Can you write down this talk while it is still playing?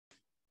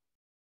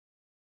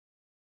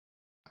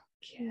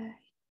Okay.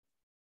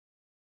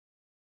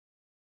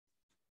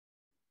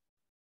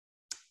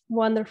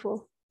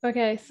 Wonderful.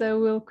 Okay, so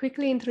we'll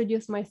quickly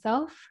introduce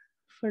myself.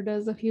 For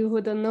those of you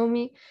who don't know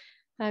me,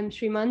 I'm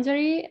Sri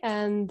Manjari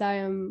and I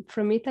am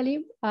from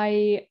Italy.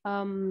 I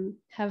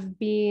have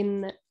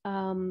been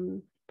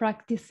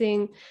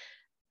practicing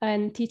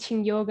and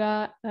teaching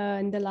yoga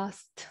in the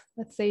last,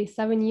 let's say,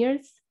 7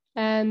 years.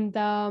 And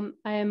I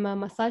am a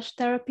massage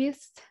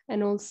therapist,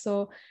 and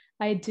also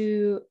I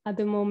do at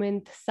the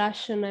moment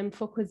session. I'm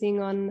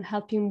focusing on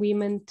helping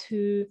women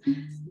to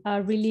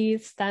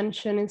release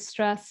tension and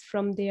stress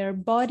from their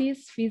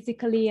bodies,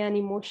 physically and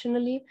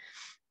emotionally,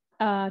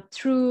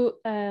 through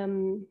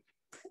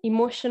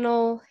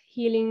emotional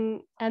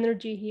healing,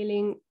 energy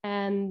healing,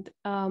 and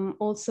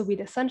also with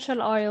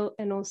essential oil,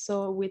 and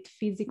also with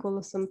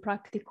physical, some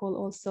practical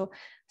also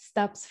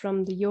steps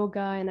from the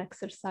yoga and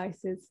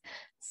exercises.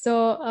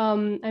 So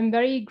I'm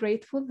very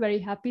grateful, very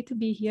happy to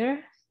be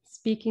here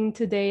speaking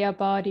today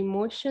about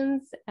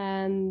emotions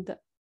and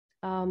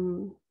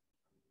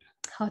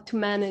how to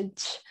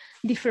manage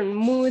different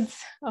moods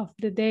of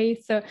the day.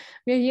 So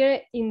we're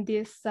here in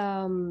this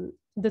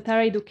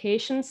doTERRA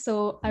education.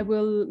 So I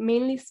will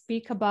mainly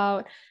speak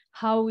about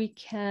how we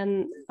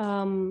can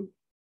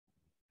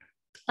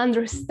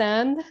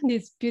understand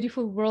this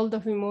beautiful world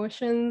of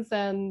emotions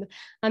and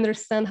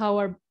understand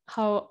how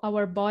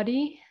our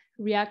body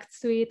reacts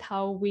to it,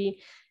 how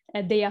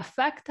they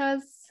affect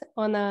us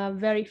on a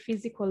very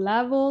physical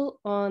level,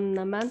 on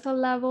a mental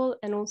level,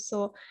 and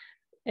also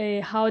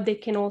how they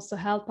can also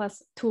help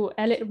us to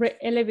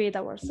elevate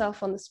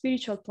ourselves on the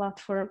spiritual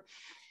platform.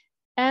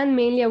 And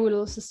mainly I will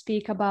also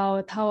speak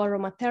about how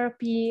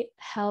aromatherapy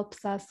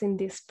helps us in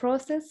this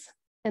process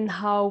and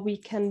how we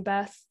can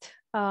best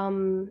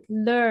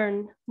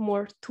learn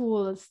more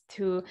tools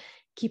to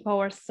keep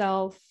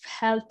ourselves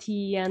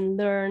healthy and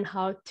learn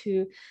how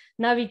to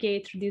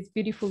navigate through this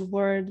beautiful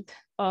world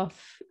of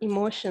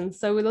emotions.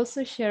 So I will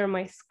also share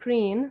my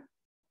screen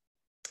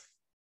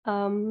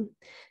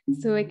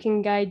so I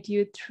can guide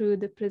you through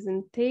the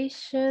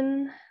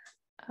presentation.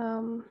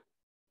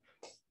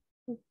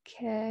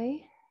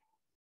 Okay.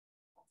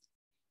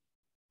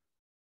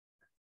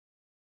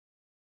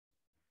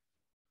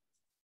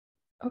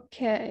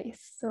 Okay,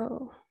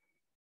 so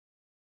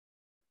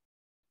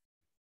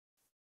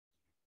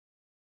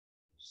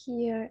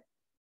here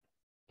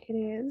it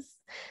is.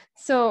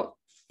 So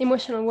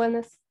emotional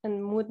wellness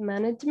and mood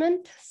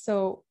management.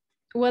 So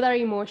what are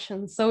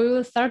emotions? So we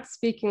will start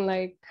speaking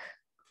like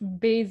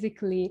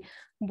basically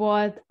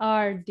what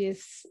are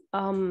these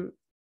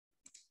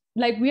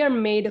like we are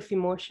made of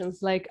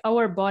emotions, like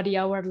our body,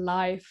 our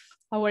life,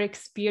 our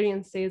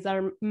experiences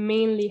are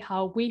mainly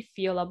how we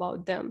feel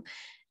about them.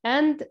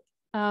 And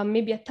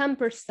maybe a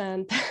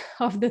 10%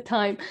 of the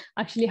time,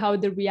 actually how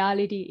the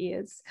reality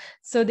is.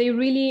 So they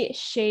really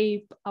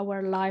shape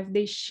our life.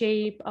 They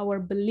shape our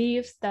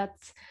beliefs, that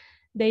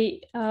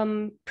they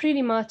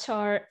pretty much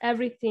are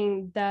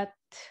everything that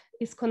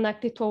is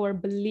connected to our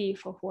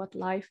belief of what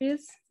life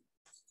is.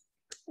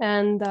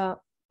 And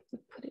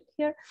put it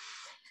here.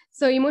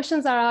 So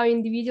emotions are how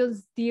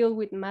individuals deal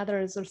with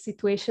matters or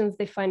situations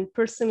they find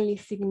personally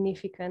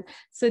significant.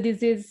 So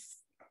this is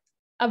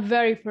a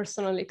very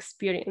personal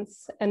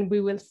experience, and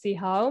we will see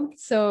how.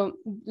 So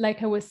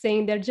like I was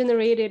saying, they're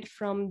generated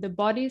from the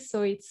body.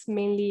 So it's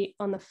mainly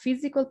on a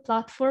physical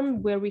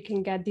platform where we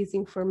can get these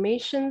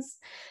informations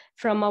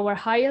from our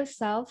higher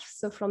self.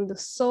 So from the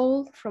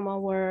soul, from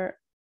our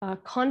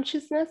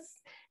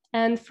consciousness,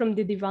 and from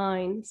the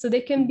divine. So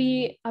they can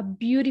be a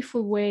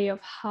beautiful way of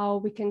how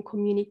we can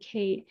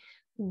communicate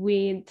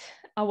with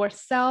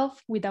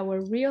ourself, with our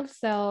real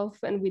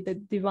self, and with the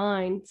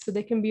divine. So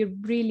they can be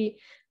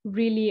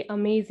really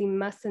amazing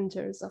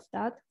messengers of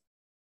that.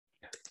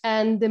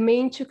 And the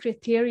main two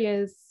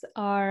criteria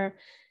are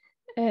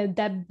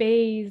that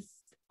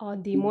based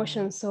on the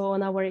emotions, so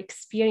on our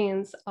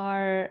experience,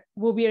 are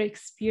what we are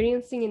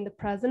experiencing in the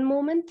present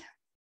moment.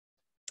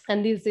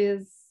 And this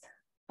is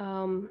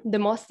the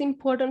most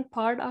important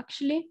part,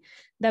 actually,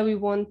 that we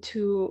want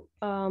to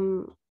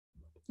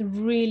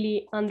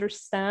really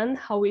understand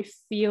how we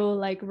feel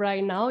like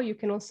right now. You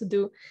can also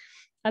do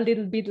a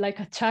little bit like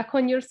a check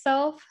on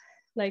yourself,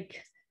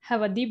 like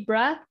have a deep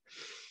breath,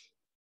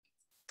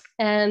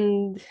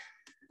 and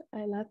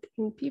I let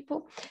in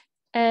people,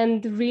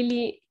 and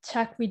really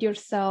check with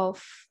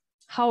yourself,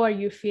 how are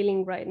you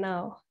feeling right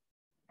now?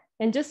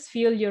 And just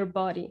feel your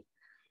body,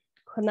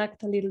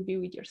 connect a little bit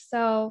with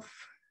yourself,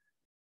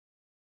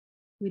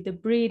 with the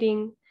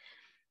breathing.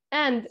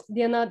 And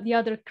the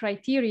other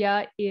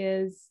criteria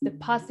is the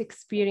past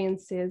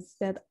experiences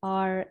that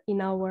are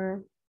in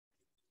our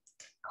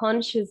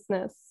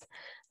consciousness.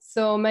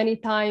 So many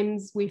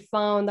times we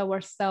found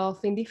ourselves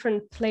in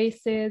different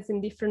places,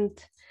 in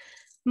different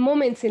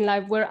moments in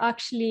life where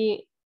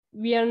actually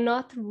we are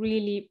not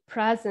really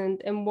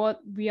present, and what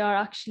we are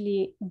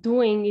actually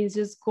doing is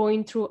just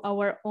going through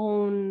our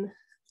own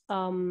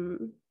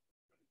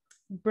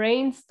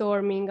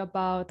brainstorming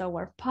about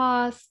our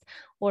past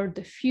or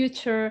the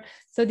future.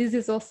 So this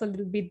is also a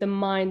little bit the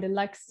mind that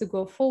likes to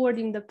go forward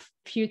in the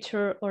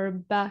future or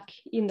back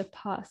in the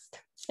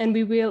past. And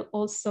we will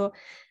also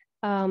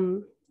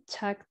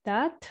check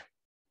that.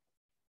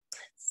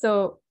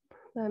 So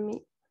let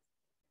me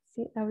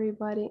see,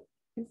 everybody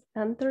is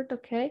entered,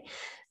 okay.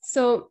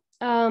 So,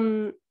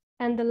 and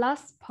the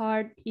last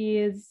part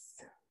is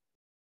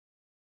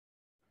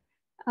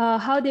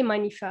how they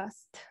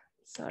manifest.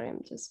 Sorry,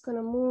 I'm just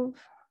gonna move.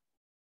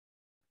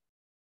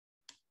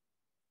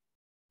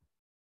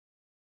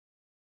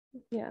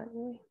 Yeah,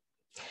 anyway.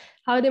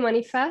 How they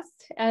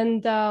manifest,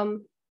 and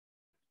the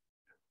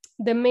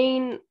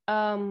main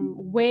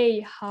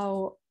way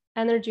how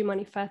energy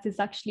manifests is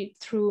actually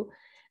through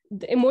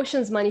the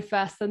emotions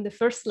manifest. And the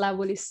first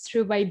level is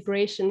through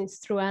vibration, is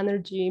through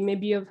energy.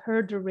 Maybe you've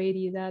heard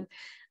already that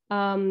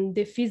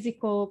the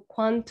physical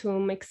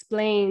quantum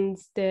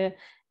explains that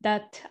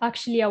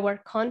actually our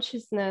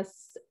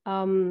consciousness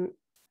and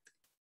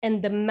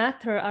the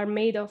matter are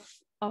made of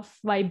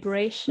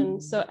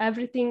vibration. So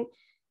everything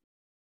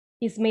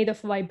is made of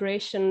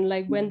vibration.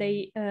 Like when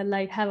they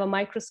like have a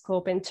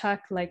microscope and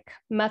check like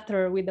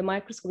matter with the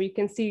microscope, you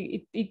can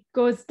see it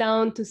goes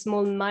down to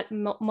small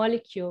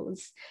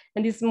molecules,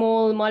 and these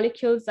small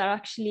molecules are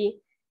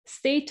actually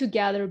stay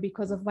together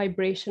because of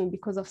vibration,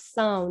 because of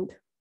sound.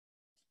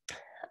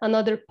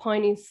 Another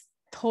point is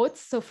thoughts.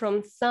 So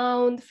from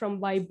sound, from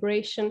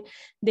vibration,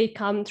 they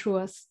come through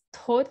as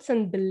thoughts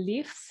and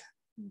beliefs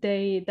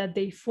that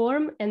they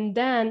form, and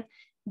then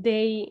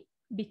they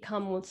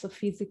become also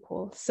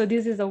physical. So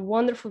this is a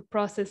wonderful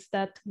process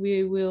that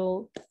we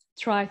will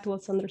try to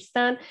also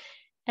understand.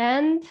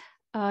 And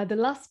the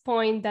last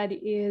point that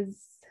is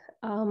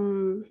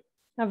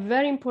a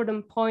very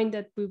important point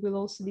that we will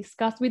also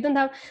discuss. We don't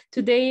have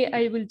today,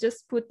 I will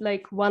just put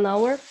like 1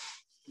 hour,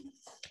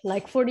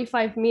 like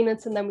 45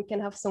 minutes, and then we can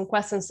have some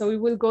questions. So we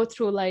will go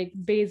through like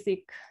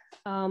basic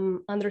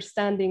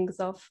understandings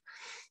of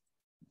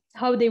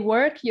how they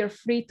work. You're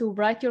free to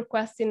write your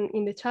question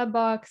in the chat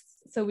box,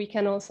 so we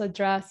can also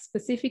address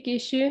specific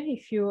issue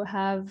if you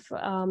have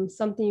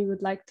something you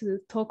would like to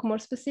talk more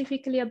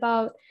specifically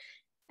about.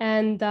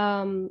 And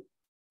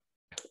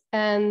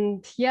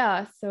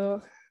yeah,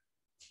 so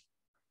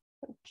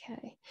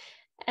okay.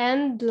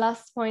 And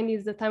last point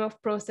is the time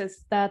of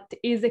process. That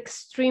is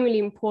extremely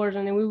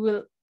important,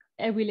 and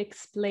I will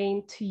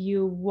explain to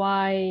you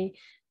why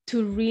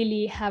to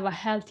really have a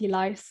healthy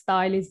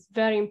lifestyle is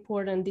very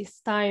important. This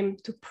time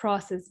to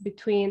process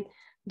between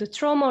the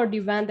trauma or the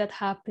event that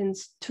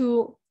happens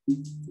to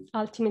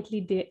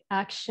ultimately the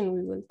action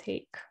we will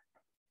take.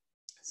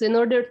 So in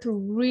order to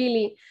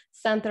really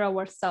center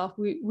ourselves,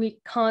 we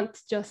can't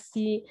just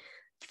see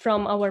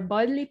from our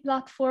bodily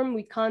platform,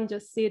 we can't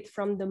just see it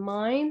from the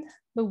mind,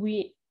 but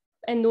we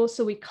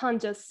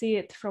can't just see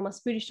it from a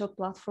spiritual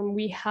platform.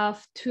 We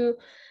have to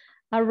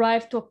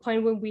arrive to a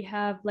point where we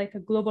have like a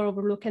global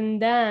overlook,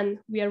 and then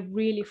we are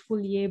really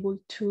fully able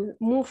to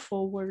move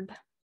forward.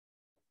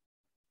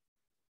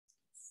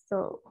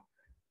 So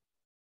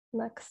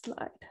next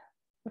slide.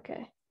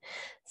 Okay.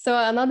 So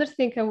another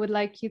thing I would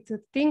like you to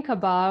think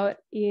about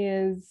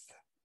is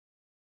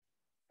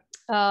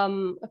I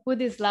put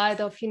this slide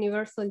of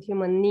universal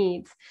human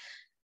needs.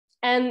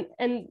 And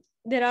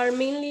there are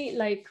mainly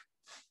like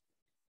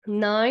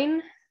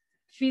 9: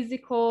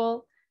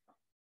 physical,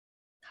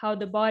 how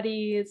the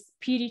body is;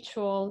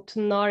 spiritual, to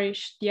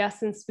nourish the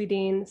essence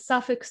within;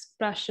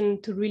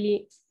 self-expression, to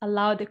really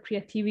allow the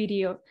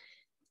creativity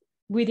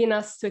within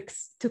us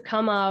to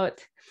come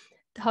out;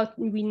 how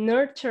we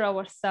nurture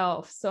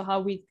ourselves, so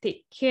how we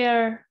take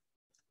care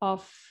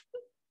of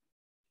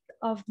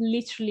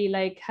literally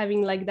like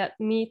having like that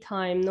me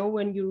time, no,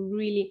 when you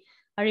really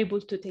are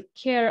able to take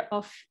care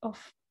of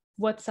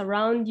what's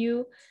around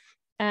you,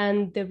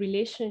 and the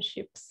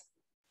relationships.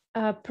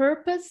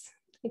 Purpose,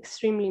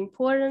 extremely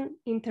important;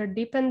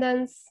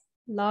 interdependence,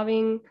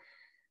 loving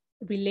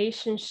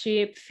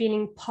relationship,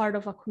 feeling part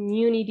of a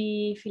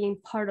community, feeling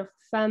part of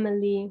a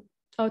family;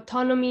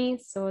 autonomy,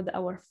 so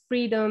our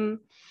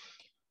freedom;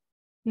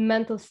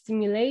 mental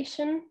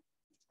stimulation,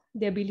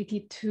 the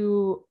ability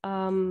to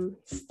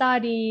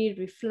study,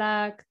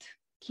 reflect,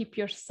 keep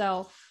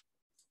yourself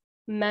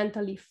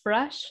mentally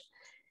fresh;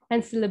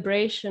 and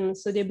celebration,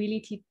 so the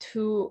ability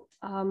to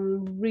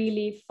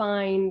really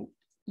find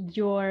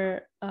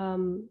your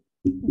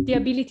the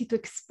ability to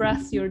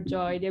express your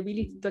joy, the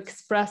ability to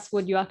express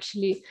what you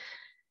actually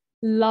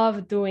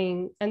love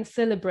doing and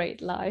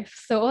celebrate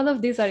life. So all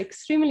of these are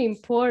extremely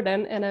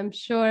important, and I'm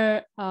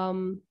sure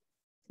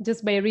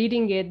just by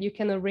reading it, you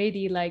can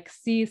already like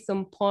see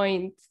some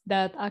points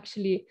that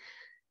actually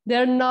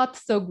they're not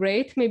so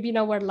great. Maybe in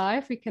our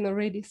life, we can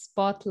already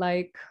spot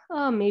like,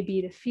 oh,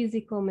 maybe the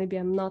physical, maybe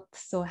I'm not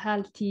so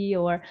healthy,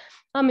 or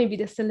oh, maybe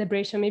the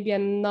celebration, maybe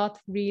I'm not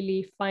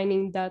really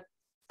finding that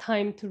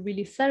time to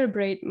really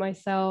celebrate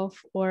myself.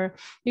 Or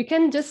you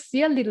can just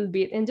see a little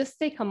bit and just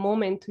take a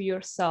moment to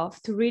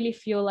yourself to really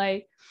feel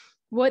like,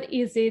 what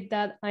is it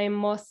that I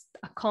must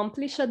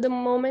accomplish at the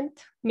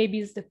moment? Maybe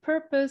it's the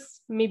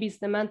purpose, maybe it's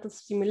the mental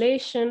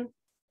stimulation,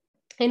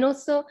 And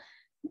also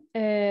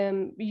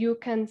you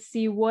can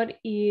see what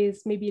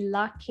is maybe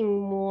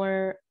lacking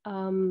more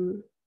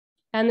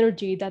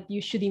energy, that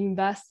you should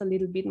invest a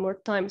little bit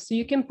more time. So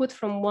you can put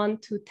from 1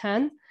 to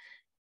 10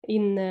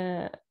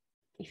 in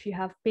if you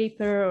have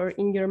paper or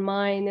in your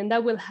mind, and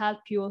that will help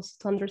you also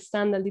to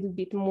understand a little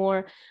bit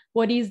more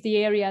what is the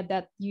area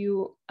that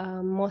you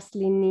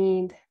mostly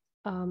need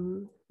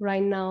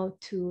right now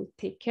to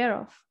take care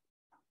of.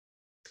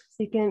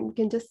 So you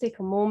can just take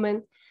a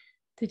moment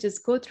to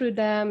just go through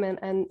them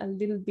and a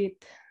little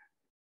bit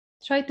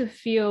try to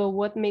feel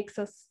what makes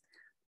us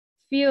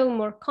feel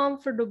more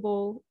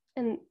comfortable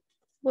and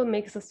what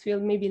makes us feel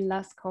maybe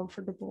less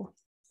comfortable.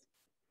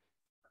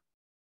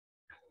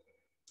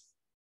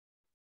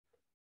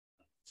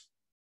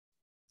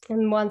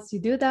 And once you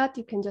do that,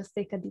 you can just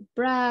take a deep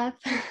breath.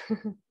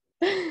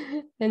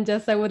 And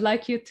just, I would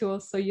like you to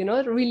also, you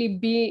know, really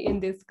be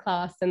in this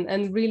class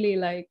and really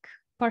like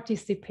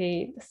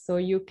participate, so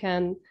you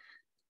can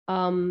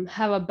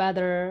have a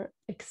better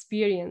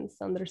experience,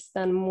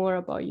 understand more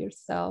about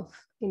yourself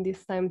in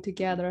this time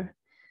together.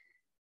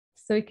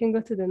 So we can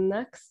go to the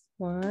next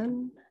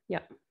one.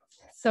 Yeah.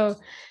 So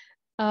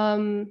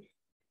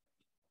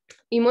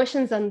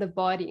emotions and the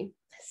body.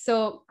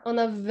 So on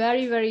a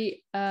very,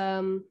 very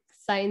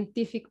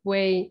scientific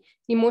way,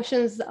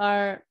 emotions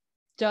are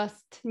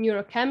just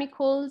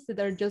neurochemicals that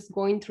are just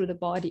going through the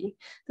body.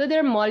 So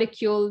they're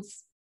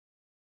molecules,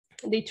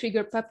 they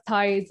trigger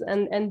peptides,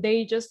 and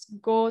they just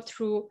go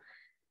through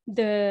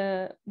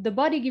the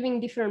body, giving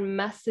different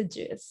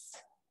messages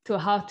to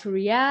how to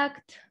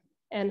react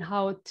and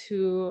how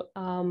to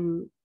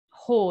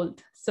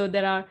hold. So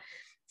there are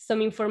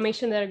some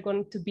information that are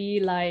going to be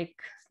like,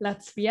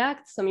 let's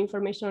react. Some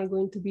information are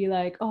going to be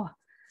like, oh,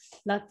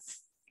 let's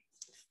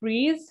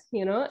freeze,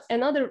 you know.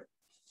 Another,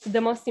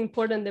 the most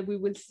important that we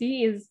will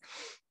see is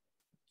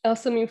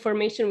some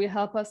information will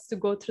help us to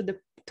go through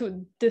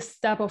the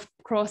step of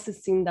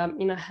processing them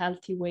in a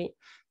healthy way.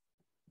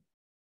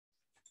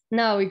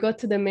 Now we go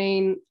to the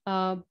main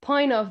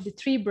point of the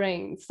three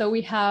brains. So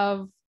we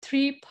have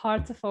three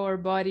parts of our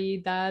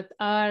body that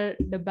are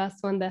the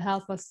best one that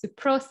help us to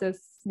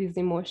process these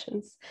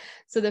emotions.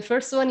 So the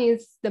first one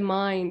is the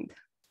mind.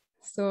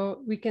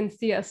 So we can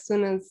see as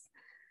soon as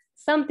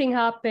something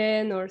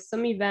happened or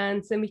some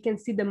events, and we can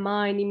see the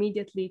mind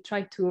immediately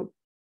try to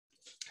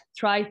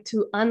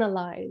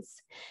analyze.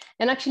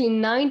 And actually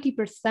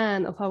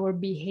 90% of our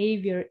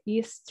behavior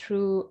is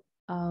through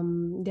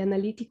the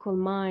analytical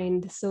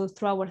mind, so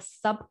through our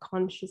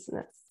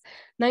subconsciousness.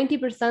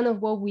 90%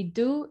 of what we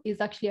do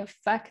is actually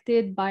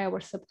affected by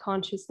our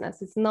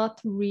subconsciousness. It's not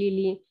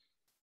really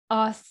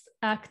us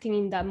acting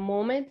in that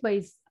moment, but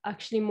it's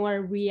actually more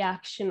a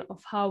reaction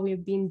of how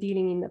we've been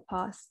dealing in the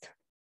past.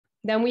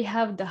 Then we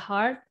have the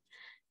heart.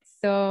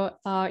 So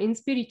in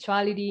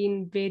spirituality,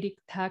 in Vedic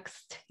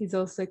text, is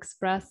also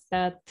expressed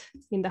that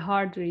in the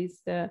heart there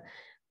is the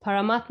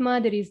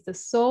Paramatma, there is the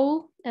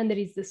soul, and there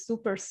is the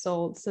super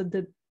soul. So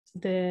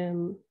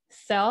the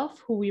self,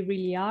 who we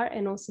really are,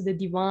 and also the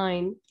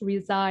divine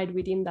reside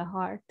within the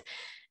heart.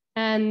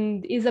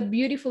 And is a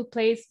beautiful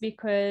place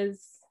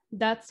because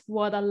that's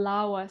what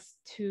allow us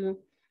to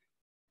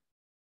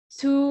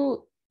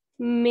slow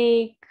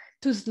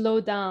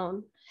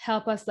down,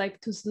 help us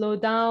like to slow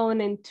down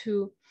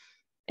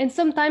and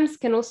sometimes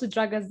can also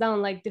drag us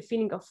down, like the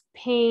feeling of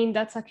pain.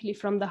 That's actually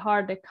from the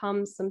heart that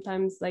comes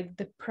sometimes, like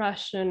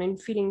depression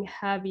and feeling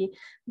heavy.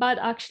 But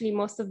actually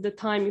most of the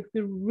time, if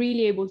we're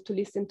really able to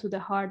listen to the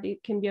heart,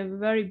 it can be a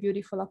very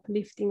beautiful,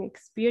 uplifting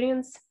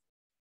experience.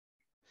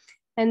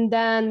 And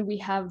then we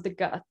have the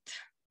gut.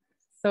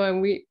 So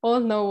we all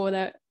know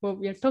what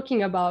we're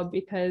talking about,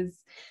 because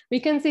we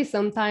can say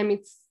sometimes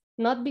it's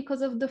not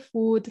because of the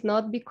food,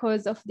 not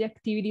because of the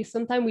activity.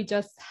 Sometimes we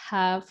just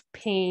have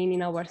pain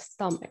in our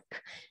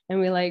stomach and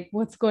we're like,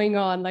 what's going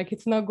on? Like,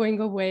 it's not going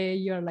away.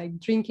 You're like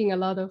drinking a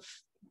lot of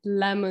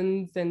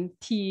lemons and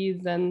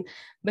teas,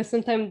 but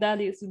sometimes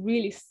that is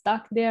really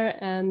stuck there.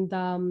 And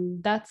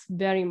that's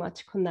very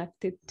much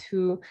connected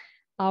to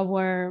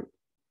our,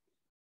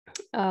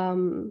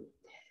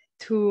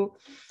 to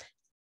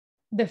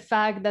the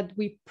fact that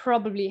we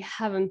probably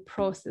haven't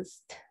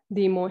processed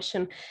the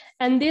emotion.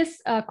 And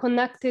this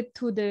connected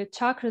to the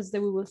chakras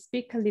that we will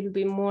speak a little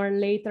bit more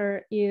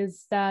later,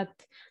 is that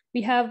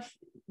we have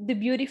the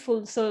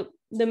beautiful, so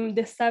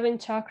the 7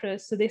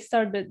 chakras. So they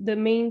start the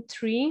main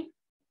 3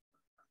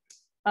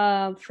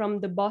 from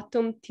the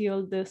bottom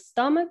till the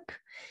stomach,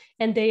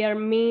 and they are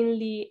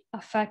mainly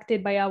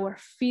affected by our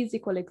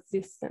physical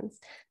existence.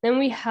 Then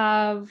we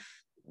have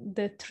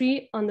the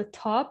 3 on the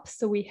top.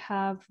 So we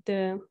have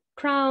the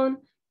crown,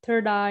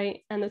 third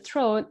eye, and the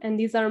throat. And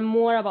these are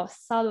more about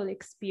subtle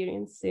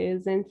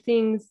experiences and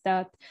things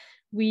that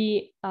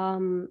we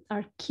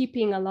are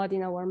keeping a lot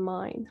in our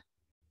mind.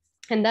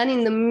 And then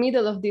in the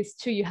middle of these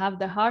 2, you have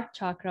the heart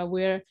chakra,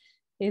 where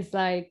it's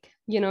like,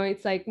 you know,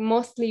 it's like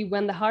mostly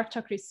when the heart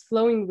chakra is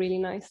flowing really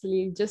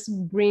nicely, it just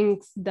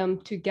brings them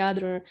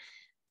together,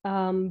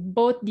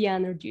 both the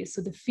energies,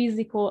 so the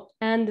physical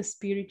and the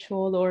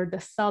spiritual or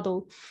the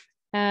subtle,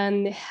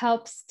 and it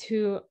helps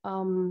to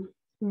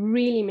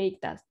really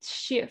make that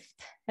shift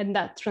and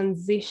that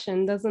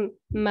transition. Doesn't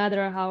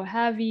matter how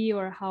heavy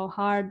or how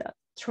hard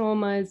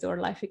traumas or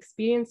life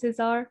experiences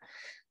are.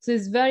 So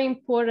it's very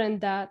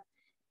important that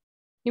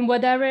in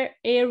whatever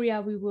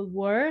area we will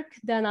work,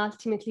 then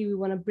ultimately we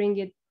want to bring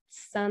it,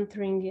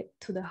 centering it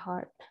to the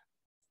heart.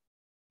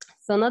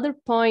 So another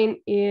point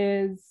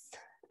is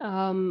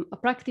a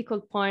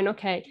practical point.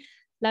 Okay,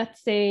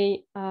 let's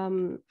say,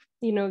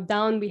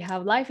 down we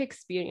have life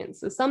experience.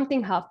 So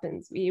something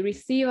happens, we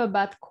receive a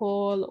bad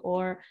call,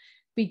 or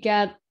we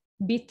get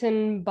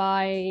bitten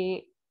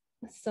by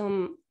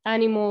some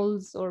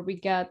animals, or we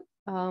get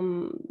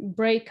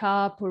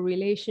breakup or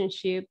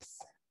relationships.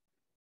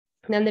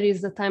 Then there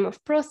is the time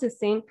of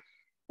processing,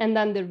 and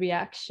then the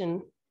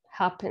reaction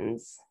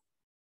happens,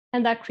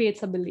 and that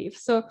creates a belief.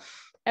 So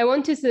I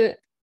want you to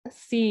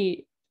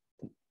see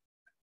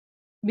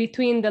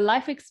between the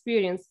life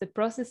experience, the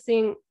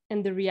processing,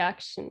 and the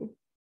reaction,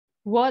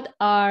 what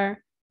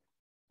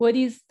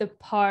is the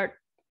part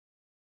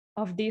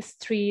of these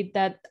three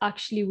that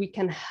actually we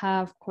can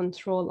have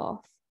control of.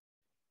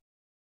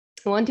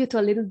 I want you to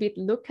a little bit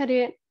look at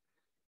it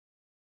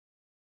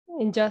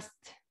and just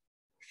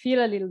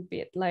feel a little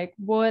bit like,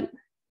 what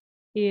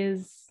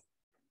is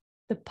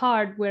the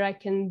part where I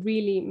can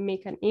really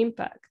make an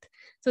impact?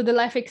 So the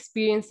life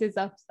experiences,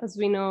 as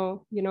we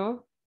know,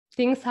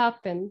 things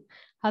happen.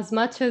 As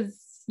much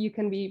as you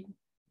can be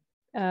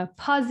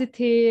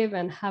positive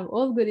and have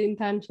all good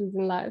intentions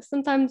in life,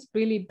 sometimes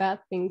really bad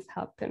things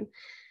happen.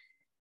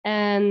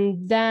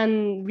 And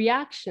then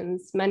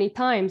reactions, many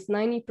times,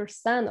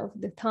 90% of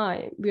the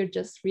time, we're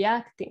just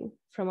reacting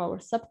from our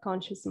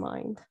subconscious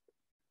mind.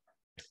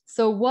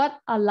 So what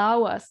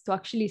allow us to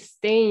actually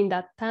stay in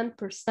that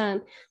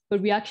 10% where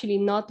we're actually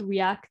not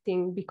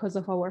reacting because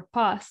of our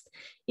past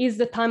is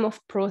the time of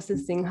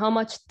processing. How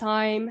much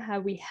time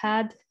have we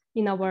had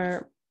in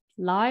our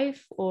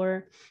life,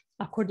 or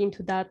according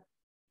to that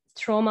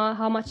trauma,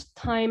 how much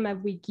time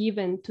have we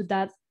given to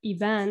that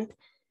event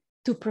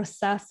to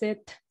process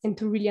it and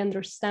to really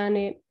understand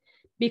it?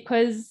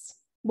 Because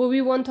what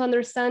we want to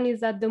understand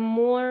is that the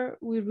more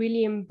we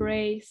really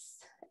embrace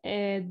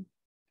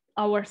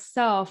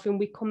ourselves and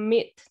we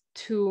commit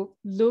to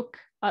look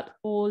at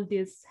all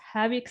these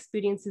heavy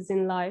experiences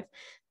in life,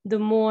 the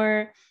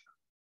more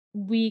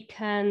we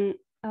can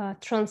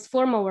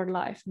transform our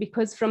life.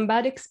 Because from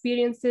bad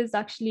experiences,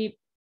 actually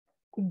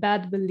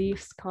bad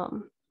beliefs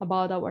come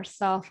about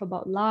ourselves,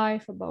 about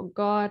life, about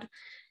God.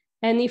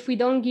 And if we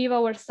don't give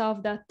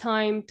ourselves that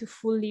time to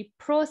fully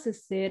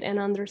process it and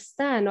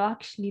understand, oh,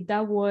 actually,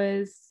 that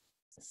was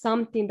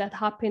something that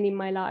happened in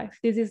my life.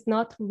 This is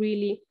not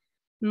really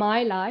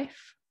my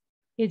life.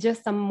 It's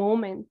just a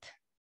moment.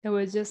 It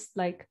was just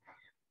like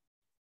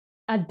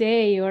a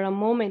day or a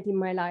moment in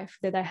my life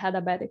that I had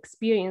a bad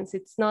experience.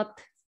 It's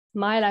not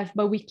my life,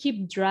 but we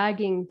keep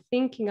dragging,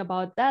 thinking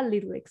about that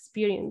little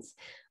experience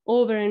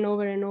over and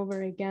over and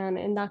over again.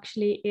 And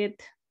actually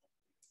it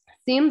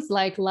seems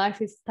like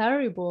life is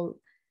terrible.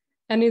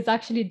 And it's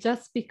actually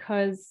just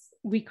because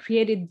we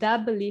created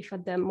that belief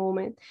at that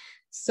moment.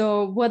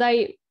 So what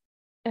I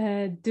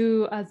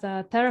do as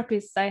a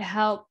therapist, I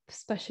help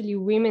especially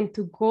women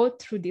to go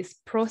through this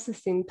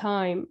processing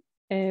time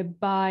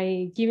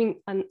by giving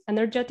an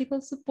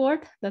energetical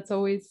support. That's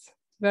always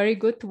very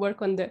good to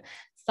work on the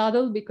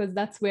subtle, because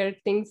that's where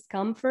things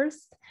come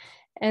first.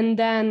 And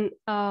then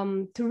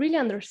to really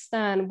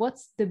understand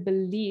what's the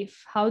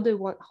belief, how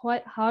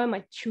am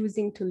I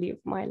choosing to live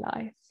my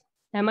life?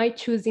 Am I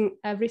choosing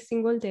every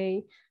single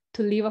day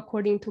to live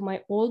according to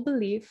my old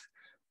belief?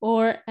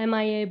 Or am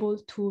I able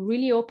to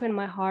really open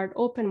my heart,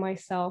 open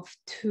myself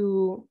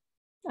to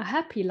a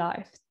happy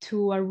life,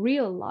 to a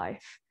real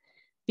life?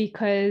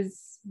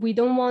 Because we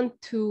don't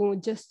want to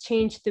just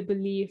change the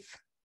belief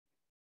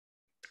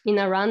in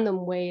a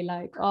random way,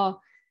 like,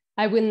 oh,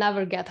 I will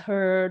never get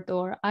hurt,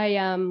 or I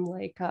am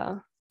like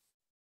a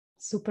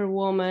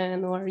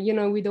superwoman, or,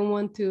 we don't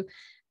want to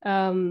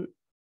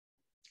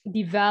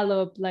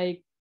develop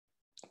like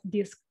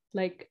these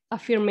like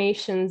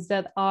affirmations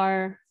that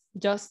are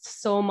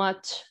just so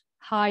much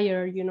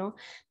higher,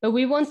 but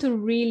we want to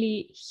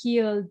really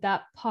heal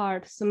that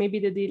part. So maybe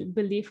the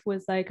belief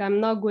was like, I'm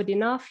not good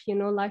enough,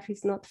 life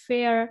is not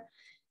fair,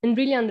 and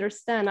really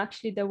understand,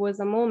 actually, there was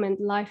a moment,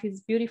 life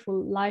is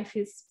beautiful, life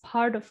is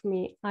part of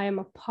me, I am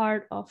a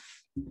part of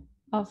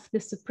the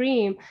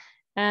Supreme,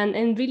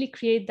 and really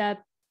create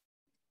that.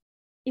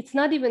 It's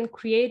not even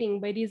creating,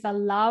 but it is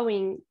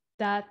allowing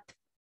that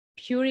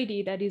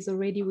purity that is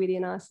already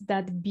within us,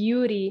 that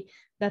beauty,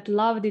 that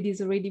love that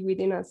is already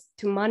within us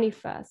to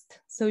manifest.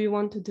 So you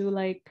want to do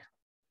like,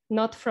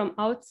 not from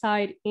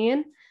outside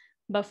in,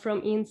 but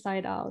from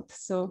inside out.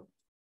 So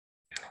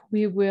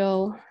we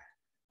will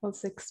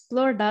also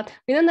explore that.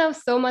 We don't have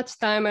so much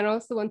time. I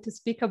also want to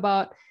speak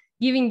about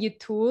giving you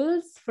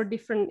tools for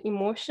different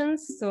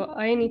emotions. So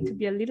I need to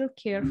be a little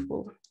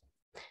careful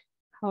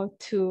how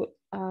to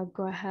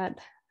go ahead.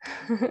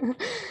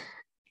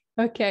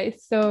 Okay,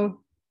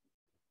 so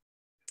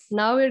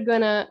now we're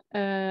gonna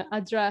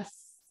address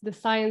the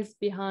science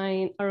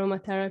behind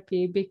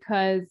aromatherapy,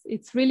 because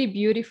it's really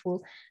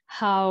beautiful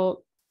how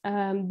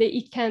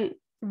it can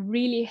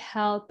really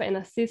help and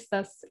assist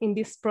us in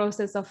this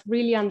process of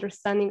really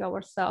understanding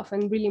ourselves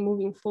and really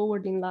moving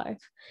forward in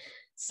life.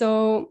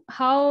 So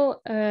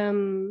how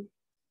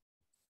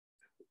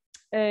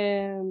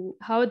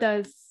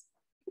does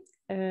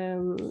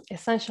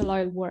essential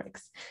oil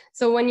works?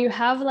 So when you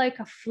have like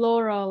a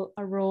floral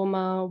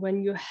aroma,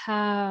 when you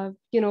have,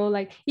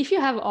 like if you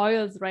have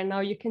oils right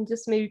now, you can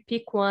just maybe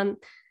pick one. I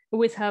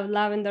always have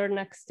lavender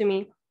next to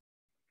me.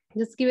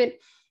 Just give it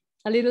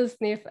a little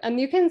sniff, and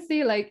you can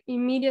see like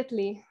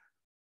immediately,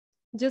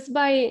 just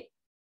by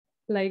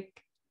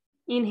like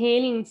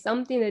inhaling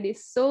something that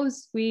is so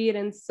sweet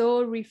and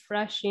so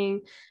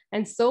refreshing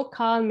and so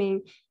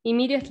calming,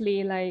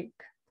 immediately like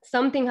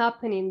something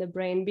happened in the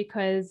brain,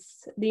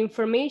 because the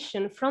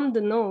information from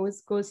the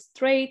nose goes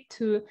straight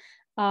to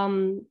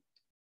the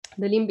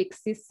limbic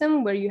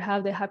system, where you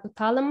have the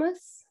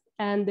hypothalamus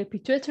and the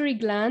pituitary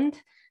gland,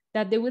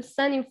 that they will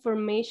send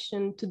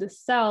information to the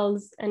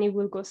cells, and it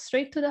will go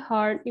straight to the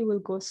heart. It will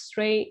go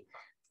straight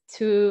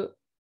to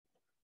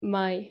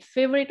my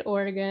favorite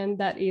organ,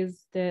 that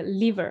is the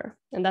liver.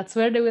 And that's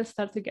where they will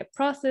start to get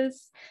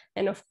processed.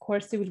 And of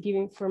course, they will give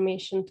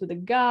information to the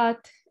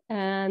gut,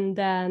 and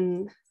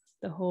then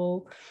the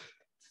whole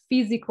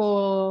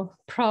physical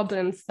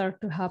problems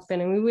start to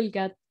happen. And we will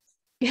get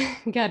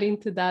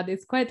into that.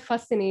 It's quite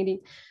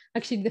fascinating.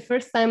 Actually, the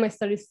first time I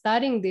started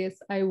studying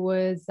this, I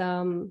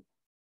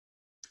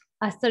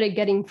started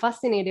getting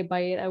fascinated by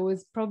it. I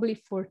was probably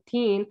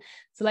 14.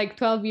 So like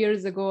 12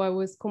 years ago, I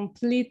was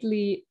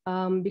completely,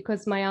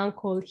 because my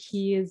uncle,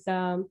 he is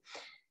a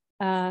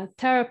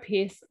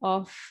therapist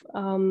of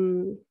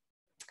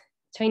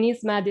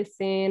Chinese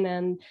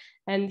medicine,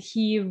 and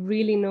he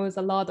really knows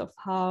a lot of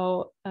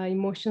how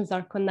emotions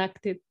are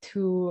connected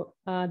to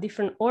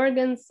different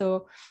organs.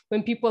 So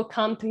when people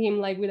come to him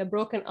like with a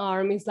broken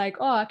arm, he's like,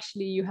 oh,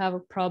 actually you have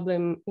a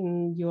problem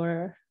in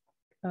your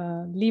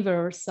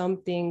liver or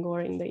something,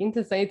 or in the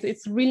intestine.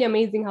 It's really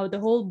amazing how the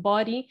whole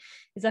body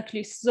is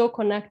actually so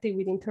connected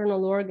with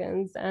internal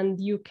organs, and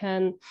you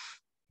can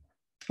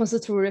also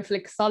through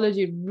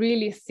reflexology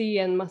really see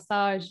and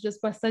massage,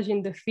 just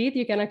massaging the feet,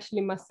 you can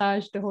actually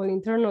massage the whole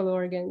internal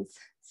organs.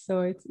 So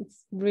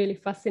it's really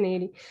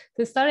fascinating.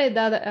 So I started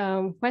that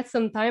quite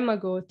some time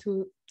ago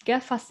to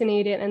get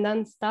fascinated and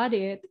then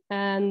study it,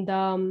 and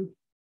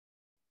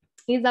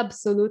it's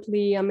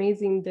absolutely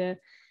amazing the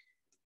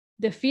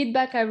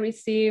feedback I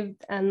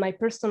received and my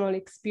personal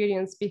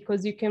experience,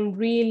 because you can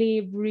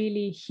really,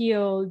 really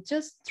heal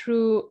just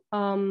through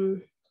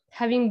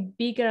having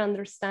bigger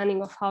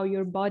understanding of how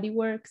your body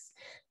works.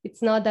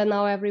 It's not that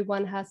now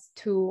everyone has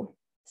to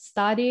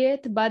study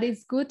it, but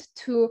it's good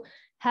to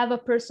have a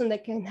person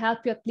that can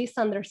help you at least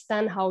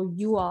understand how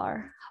you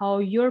are, how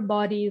your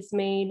body is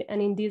made,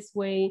 and in this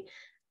way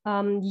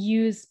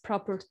use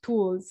proper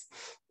tools.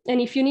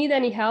 And if you need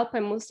any help,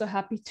 I'm also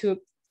happy to,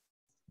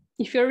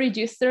 if you're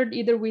registered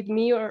either with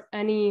me or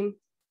any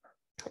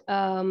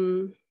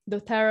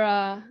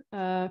doTERRA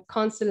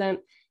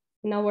consultant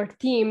in our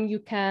team, you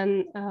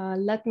can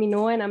let me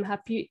know, and I'm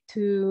happy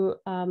to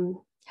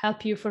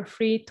help you for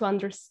free to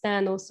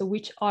understand also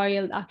which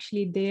oil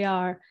actually they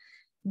are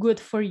good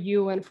for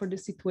you and for the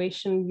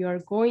situation you're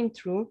going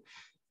through.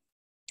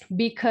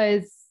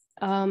 Because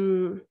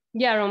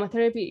yeah,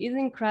 aromatherapy is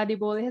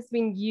incredible. It has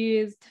been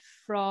used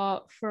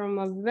from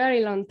a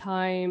very long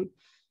time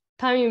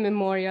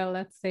immemorial,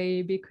 let's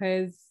say,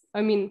 because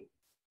I mean,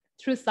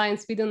 through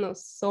science, we don't know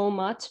so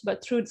much,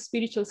 but through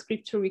spiritual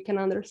scripture, we can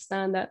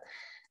understand that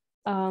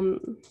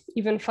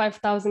even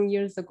 5,000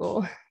 years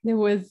ago,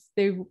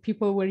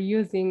 people were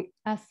using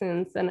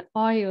essence and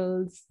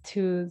oils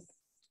to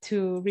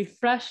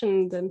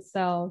refreshen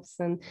themselves.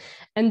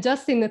 And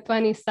just in the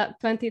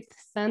 20th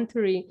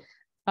century,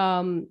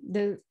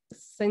 the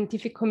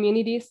scientific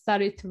community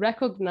started to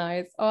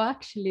recognize, oh,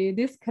 actually,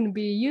 this can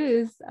be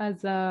used as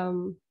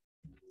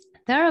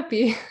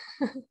therapy.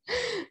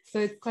 So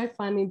it's quite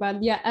funny,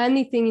 but yeah,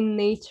 anything in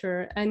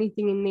nature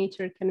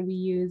can be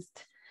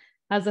used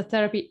as a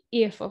therapy,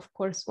 if of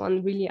course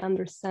one really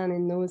understands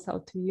and knows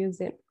how to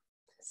use it.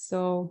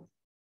 So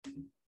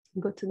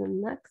go to the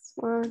next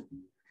one.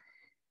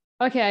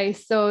 Okay,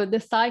 so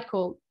the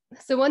cycle.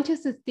 So I want you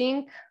to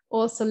think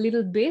also a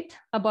little bit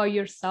about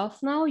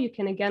yourself now. You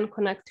can again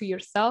connect to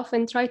yourself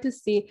and try to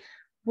see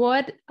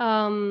what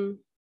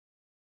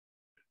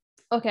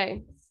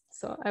okay,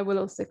 so I will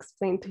also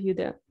explain to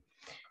you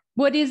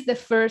what is the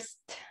first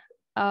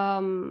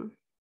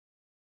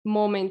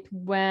moment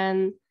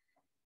when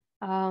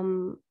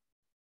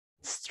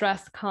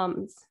stress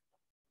comes.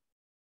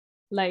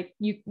 Like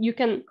you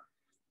can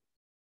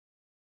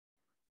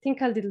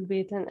think a little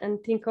bit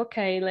and think,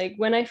 okay, like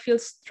when I feel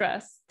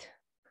stressed,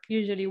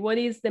 usually what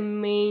is the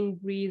main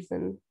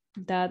reason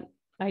that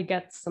I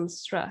get some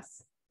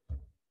stress?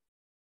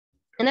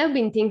 And I've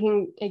been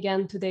thinking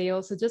again today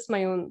also, just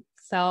my own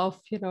self,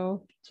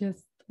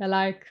 just I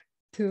like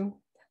to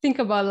think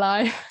about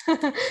life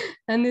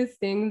and these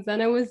things.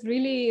 And I was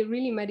really,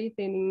 really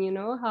meditating,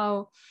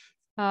 how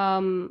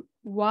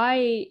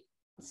why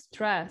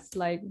stress,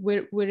 like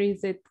where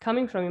is it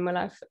coming from in my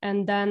life?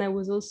 And then I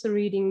was also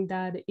reading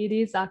that it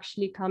is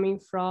actually coming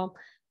from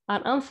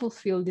an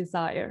unfulfilled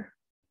desire.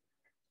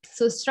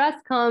 So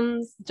stress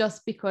comes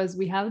just because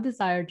we have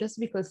desire, just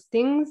because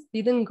things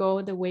didn't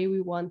go the way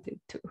we wanted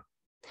to.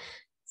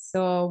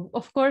 So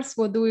of course,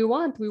 what do we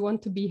want? We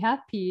want to be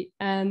happy.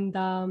 And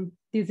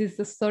this is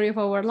the story of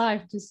our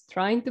life, just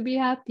trying to be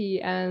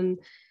happy. And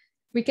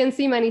we can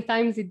see many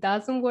times it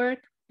doesn't work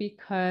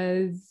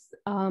because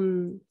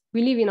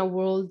we live in a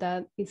world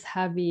that is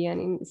heavy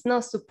and it's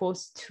not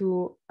supposed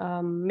to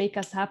make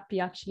us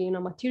happy actually in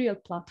a material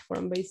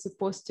platform, but it's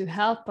supposed to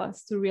help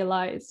us to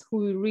realize who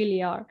we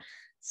really are.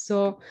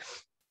 So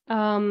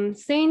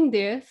saying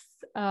this,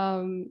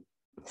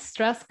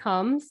 stress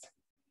comes,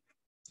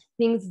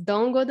 things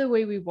don't go the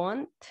way we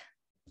want.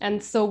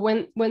 And so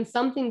when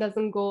something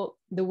doesn't go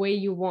the way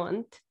you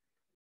want,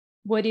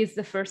 what is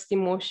the first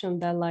emotion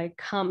that like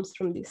comes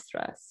from this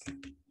stress?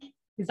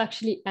 It's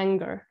actually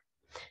anger.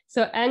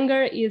 So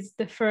anger is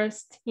the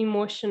first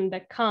emotion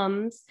that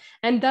comes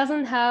and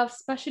doesn't have,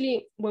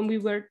 especially when we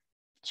were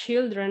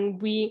children,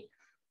 we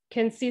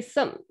can see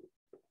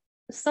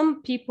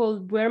some people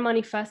were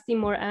manifesting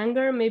more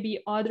anger,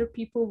 maybe other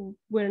people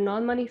were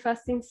not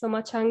manifesting so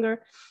much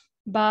anger,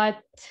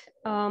 but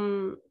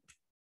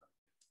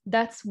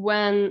that's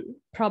when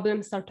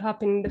problems start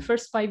happening. The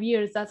first 5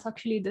 years, that's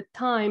actually the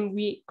time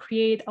we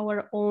create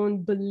our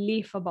own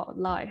belief about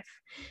life.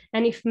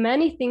 And if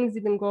many things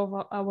didn't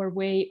go our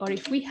way, or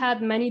if we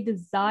had many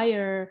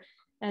desire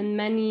and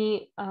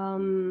many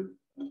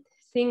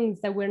things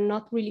that were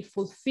not really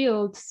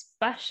fulfilled,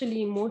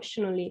 especially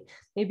emotionally,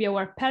 maybe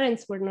our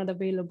parents were not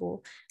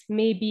available,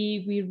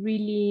 maybe we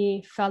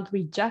really felt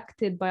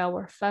rejected by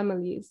our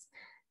families,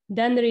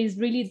 then there is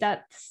really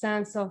that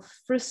sense of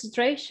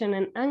frustration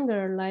and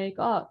anger, like,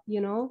 oh, you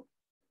know,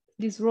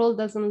 this world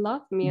doesn't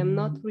love me. I'm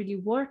not really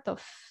worth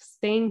of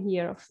staying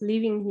here, of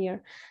living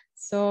here.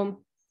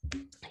 So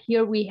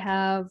here we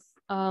have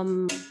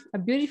a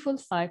beautiful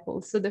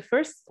cycle. So the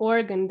first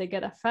organ that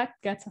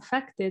gets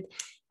affected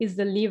is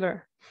the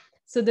liver.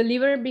 So the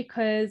liver,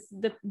 because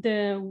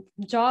the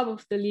job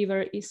of the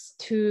liver is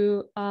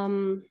to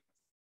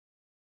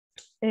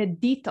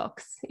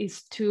detox,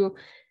 is to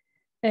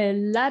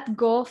let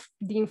go of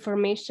the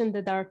information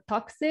that are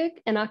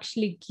toxic and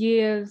actually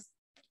give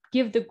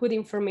the good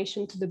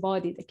information to the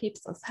body that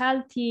keeps us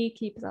healthy,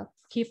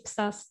 keeps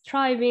us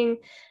thriving.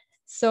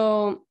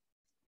 So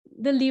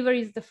the liver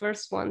is the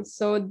first one.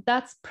 So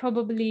that's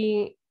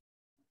probably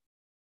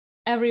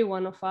every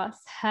one of us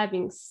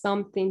having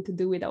something to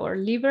do with our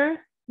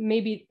liver.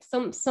 Maybe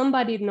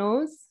somebody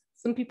knows,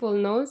 some people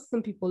know,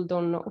 some people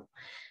don't know,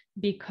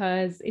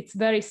 because it's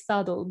very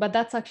subtle, but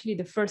that's actually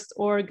the first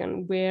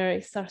organ where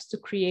it starts to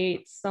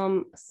create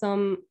some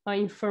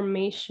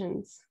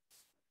informations.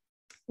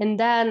 And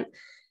then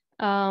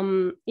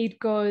it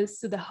goes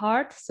to the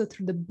heart, so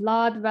through the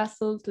blood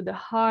vessel to the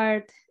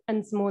heart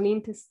and small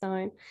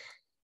intestine.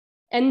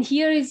 And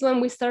here is when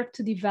we start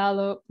to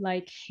develop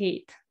like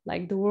hate,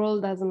 like the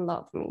world doesn't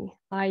love me,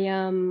 I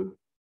am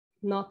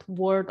not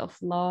worth of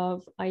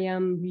love, I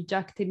am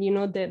rejected, you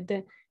know,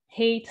 the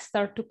hate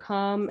start to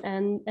come,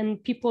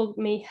 and people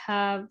may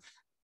have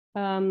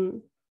high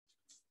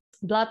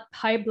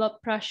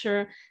blood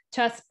pressure,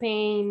 chest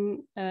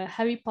pain,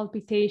 heavy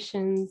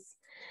palpitations.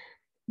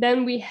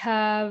 Then we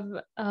have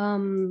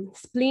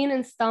spleen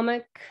and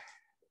stomach,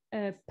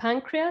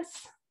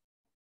 pancreas.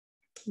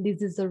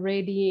 This is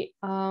already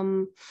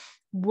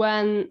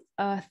when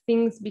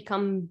things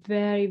become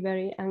very,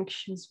 very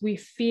anxious. We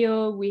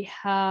feel we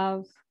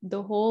have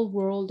the whole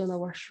world on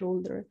our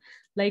shoulder.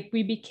 Like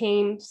we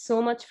became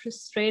so much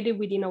frustrated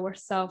within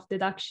ourselves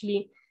that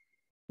actually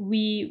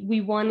we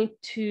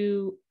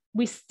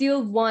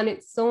still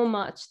wanted so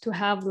much to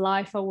have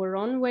life our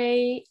own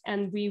way.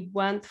 And we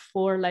went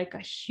for like a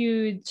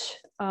huge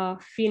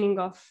feeling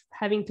of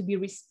having to be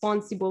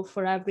responsible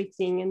for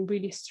everything and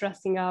really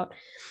stressing out.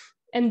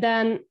 And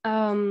then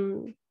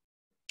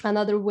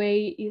another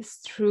way is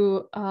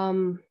through,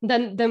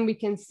 then we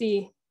can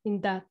see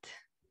in that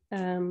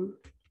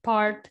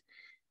part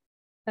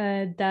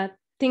that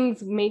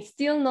things may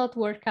still not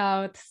work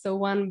out. So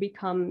one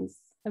becomes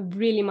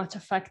really much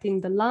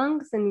affecting the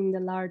lungs and in the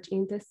large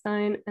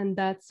intestine. And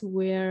that's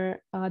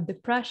where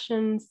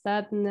depression,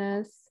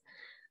 sadness,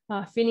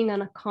 feeling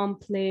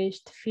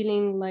unaccomplished,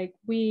 feeling like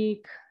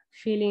weak,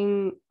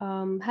 feeling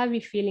heavy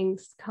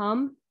feelings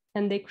come,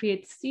 and they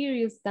create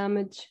serious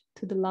damage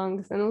to the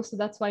lungs. And also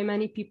that's why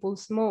many people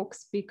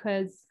smokes,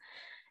 because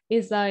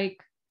it's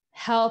like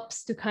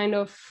helps to kind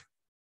of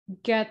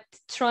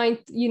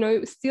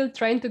still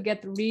trying to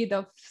get rid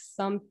of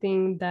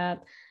something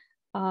that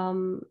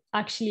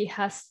actually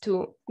has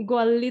to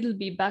go a little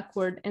bit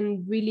backward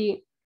and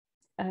really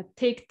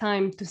take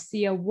time to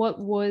see what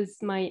was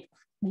my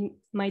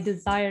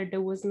desire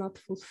that was not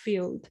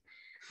fulfilled.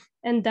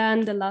 And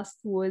then the last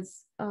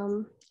was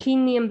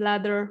kidney and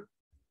bladder.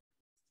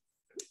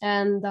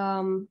 And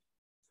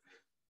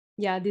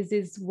this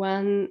is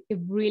when it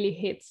really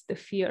hits the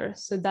fear.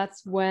 So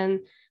that's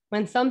when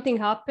when something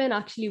happens,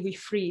 actually we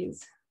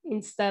freeze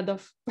instead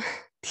of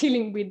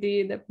dealing with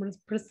the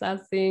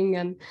processing.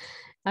 And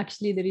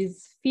actually there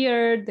is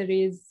fear, there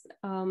is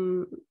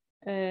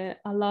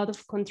a lot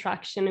of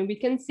contraction. And we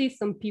can see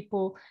some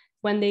people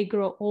when they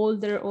grow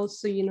older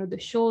also, you know, the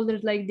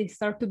shoulders, like they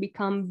start to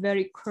become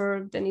very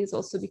curved, and it's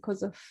also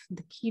because of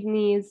the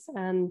kidneys.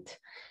 And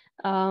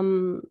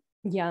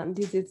yeah,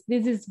 this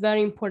is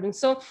very important.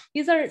 So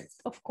these are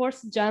of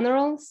course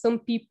general. Some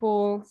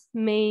people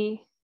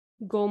may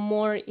go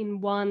more in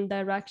one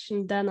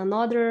direction than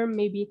another,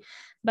 maybe,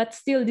 but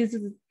still this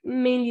is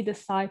mainly the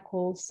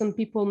cycle. Some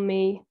people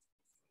may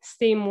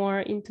stay more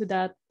into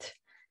that,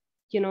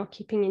 you know,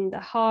 keeping in the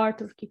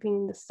heart or keeping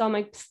in the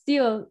stomach.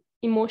 Still,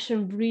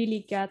 emotion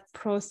really get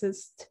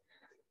processed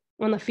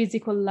on a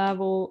physical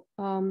level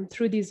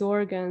through these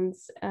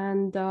organs.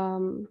 And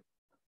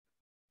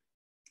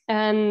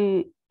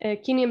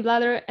kidney and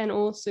bladder, and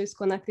also is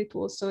connected to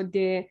also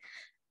the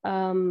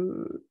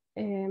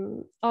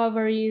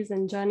ovaries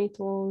and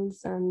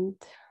genitals and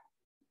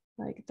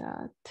like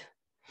that.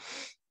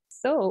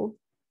 So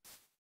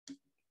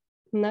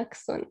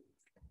next one.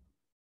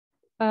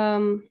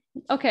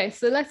 Okay,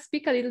 so let's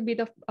speak a little bit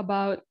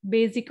about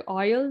basic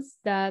oils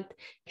that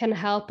can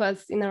help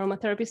us in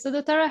aromatherapy. So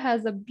doTERRA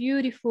has a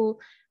beautiful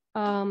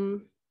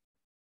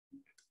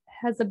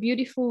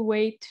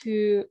way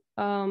to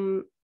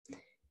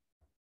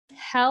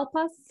help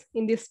us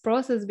in this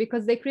process,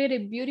 because they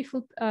create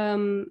beautiful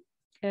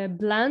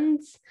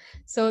blends.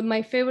 So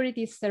my favorite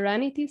is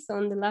Serenity. So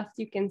on the left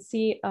you can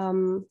see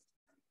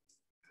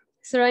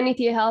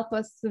Serenity help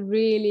us to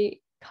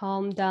really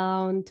calm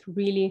down, to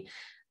really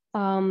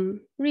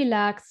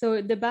relax.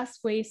 So the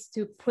best way is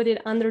to put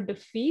it under the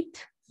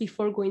feet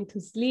before going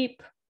to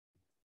sleep,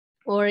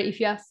 or if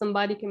you have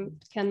somebody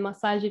can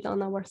massage it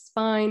on our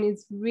spine.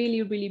 It's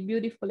really, really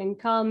beautiful and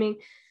calming,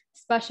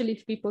 especially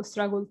if people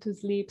struggle to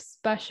sleep,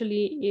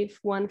 especially if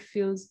one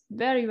feels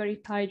very, very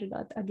tired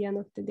at the end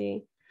of the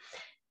day.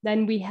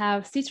 Then we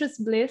have Citrus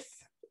Bliss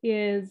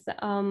is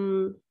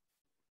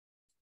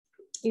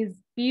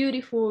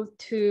beautiful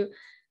to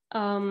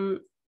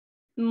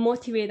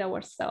motivate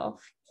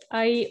ourselves.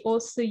 I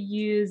also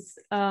use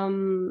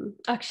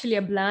actually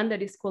a blend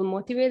that is called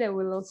Motivate. I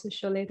will also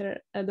show later.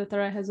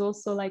 doTERRA has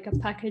also like a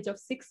package of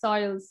 6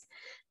 oils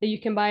that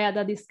you can buy at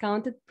a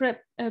discounted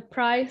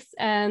price,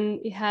 and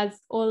it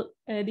has all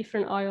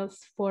different oils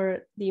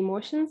for the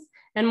emotions.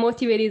 And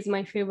Motivate is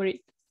my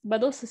favorite,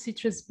 but also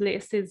Citrus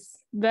Bliss is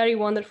very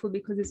wonderful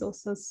because it's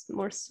also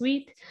more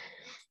sweet.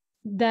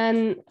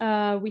 Then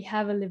we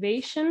have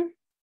Elevation.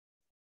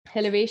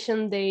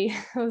 Elevation, they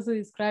also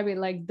describe it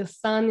like the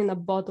sun in a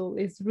bottle.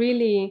 Is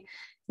really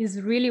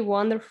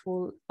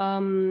wonderful.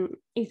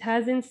 It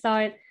has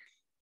inside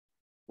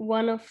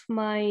one of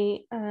my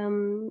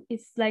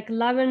it's like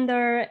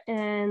lavender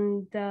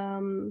and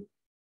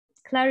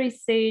clary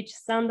sage,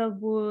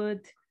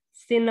 sandalwood,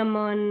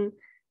 cinnamon.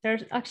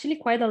 There's actually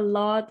quite a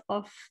lot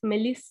of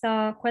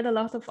melissa, quite a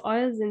lot of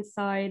oils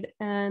inside,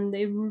 and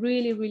they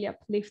really, really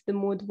uplift the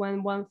mood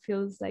when one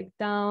feels like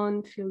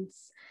down,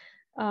 feels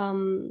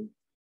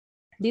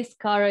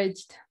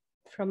discouraged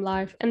from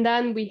life. And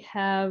then we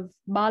have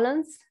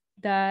Balance,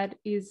 that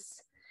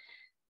is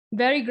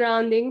very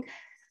grounding.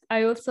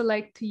 I also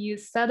like to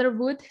use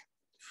cedarwood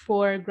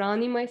for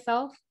grounding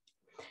myself.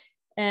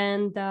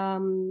 And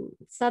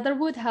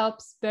cedarwood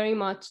helps very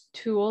much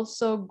to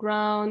also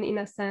ground in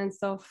a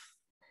sense of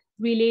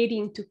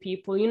relating to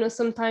people. You know,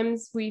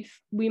 sometimes we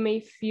may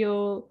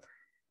feel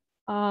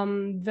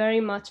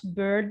very much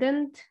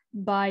burdened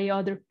by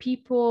other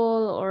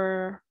people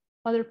or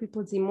other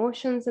people's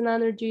emotions and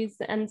energies,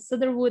 and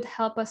cedarwood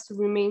help us to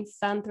remain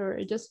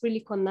centered, just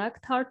really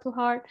connect heart to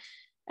heart.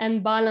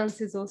 And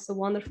Balance is also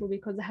wonderful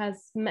because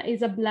it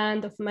is a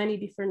blend of many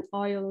different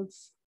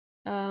oils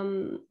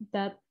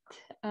that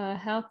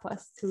help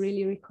us to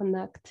really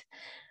reconnect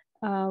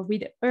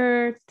with the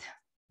earth.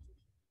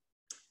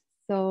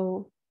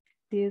 So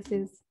this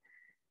is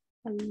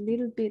a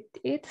little bit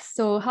it.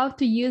 So how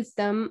to use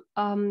them?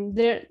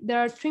 There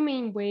are 3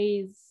 main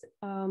ways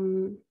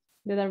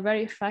that are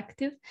very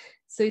effective.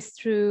 So it's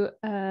through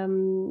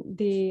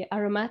the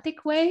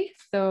aromatic way,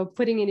 so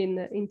putting it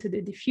into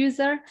the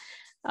diffuser,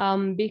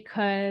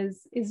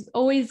 because it's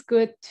always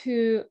good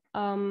to,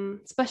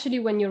 especially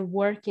when you're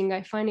working.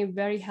 I find it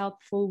very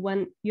helpful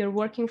when you're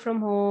working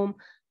from home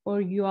or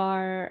you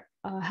are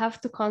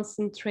have to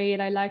concentrate.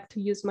 I like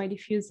to use my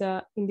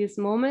diffuser in this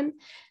moment,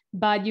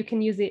 but you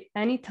can use it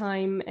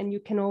anytime, and you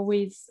can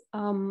always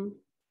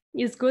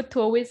it's good to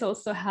always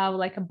also have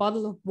like a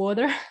bottle of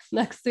water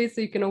next to it,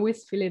 so you can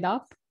always fill it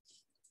up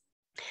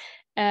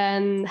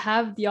and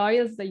have the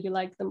oils that you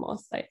like the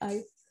most.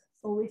 I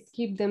always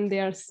keep them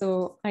there,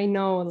 so I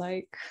know,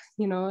 like,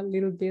 you know, a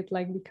little bit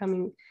like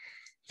becoming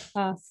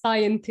a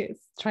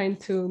scientist, trying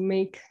to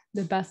make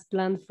the best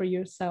blend for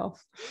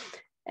yourself.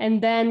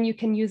 And then you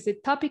can use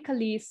it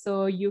topically,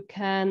 so you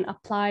can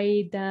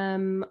apply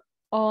them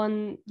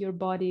on your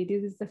body.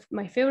 This is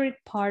my favorite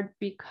part,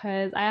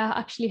 because I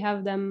actually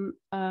have them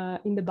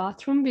in the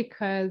bathroom,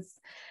 because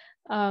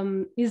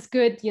is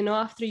good. You know,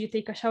 after you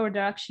take a shower,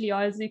 there are actually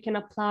oils you can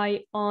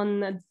apply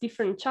on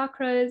different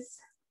chakras.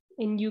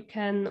 And you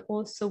can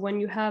also, when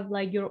you have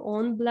like your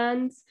own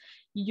blends,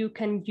 you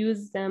can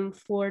use them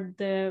for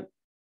the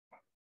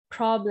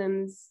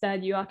problems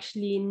that you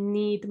actually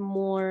need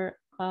more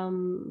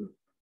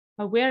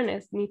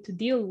awareness, need to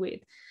deal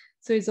with.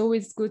 So it's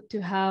always good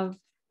to have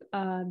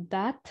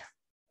that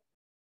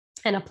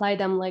and apply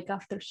them like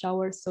after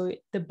shower, so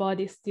the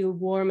body is still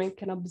warm and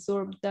can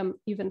absorb them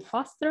even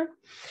faster.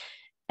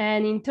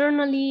 And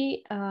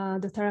internally,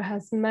 doTERRA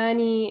has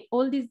many,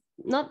 all these,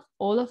 not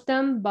all of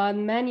them, but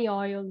many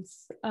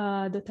oils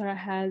doTERRA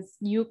has.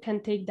 You can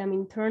take them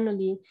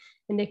internally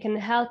and they can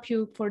help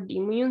you for the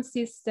immune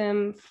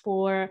system,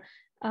 for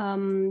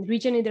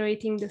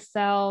regenerating the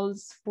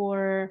cells,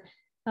 for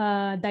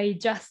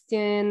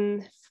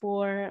digestion,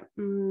 for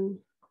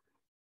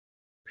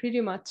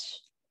pretty much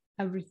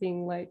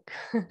everything, like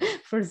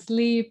for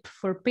sleep,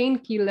 for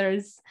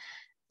painkillers.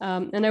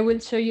 And I will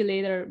show you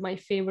later my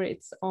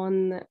favorites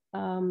on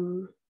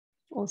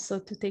also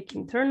to take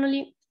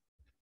internally,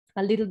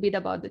 a little bit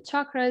about the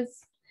chakras.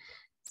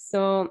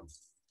 So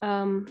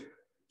I'm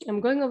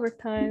going over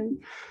time,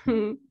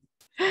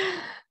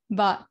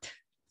 but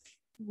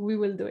we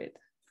will do it.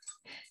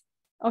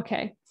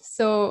 Okay,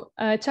 so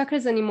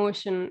chakras and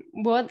emotion.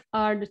 What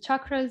are the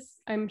chakras?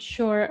 I'm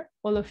sure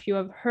all of you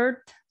have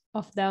heard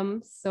of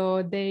them.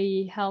 So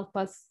they help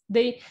us,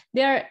 they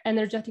are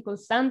energetical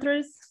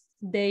centers.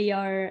 They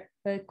are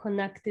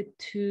connected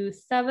to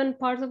 7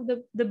 parts of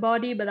the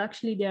body, but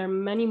actually there are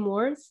many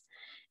more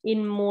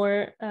in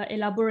more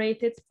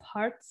elaborated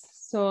parts.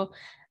 So,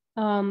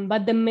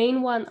 but the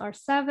main one are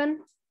 7.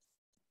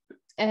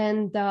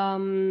 And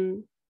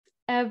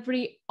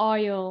every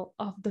oil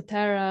of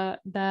doTERRA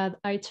that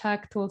I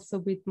checked also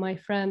with my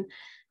friend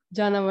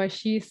Janava,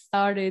 she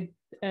started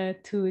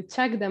to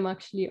check them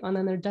actually on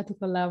an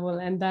energetical level.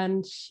 And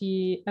then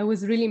I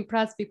was really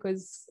impressed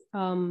because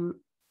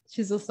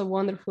she's also a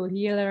wonderful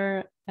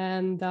healer.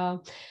 And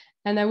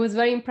I was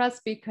very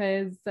impressed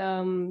because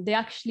they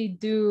actually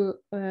do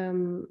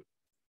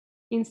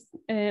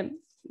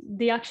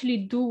they actually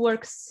do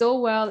work so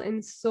well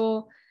and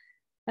so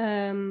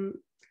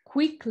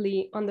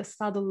quickly on the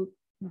subtle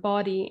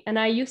body. And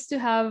I used to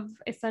have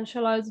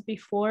essential oils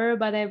before,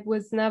 but I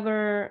was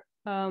never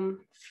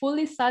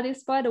fully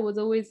satisfied. I was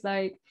always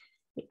like,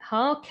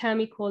 how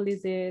chemical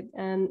is it?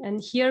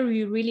 And here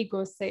we really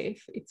go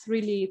safe. It's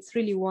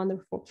really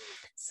wonderful.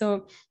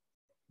 So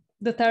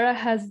doTERRA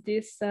has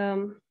this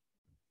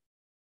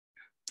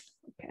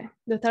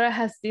doTERRA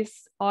has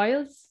these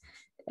oils,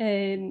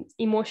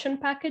 emotion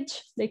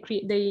package they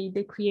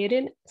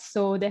created.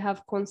 So they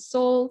have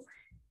console,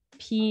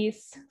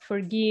 peace,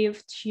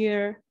 forgive,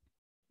 cheer,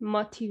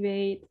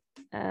 motivate,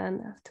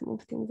 and I have to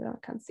move things around,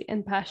 I can't see,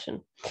 and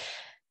passion.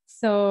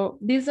 So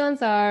these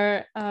ones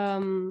are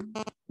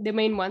the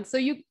main ones. So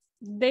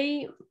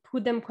they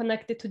put them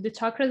connected to the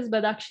chakras,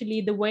 but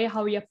actually the way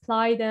how you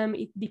apply them,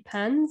 it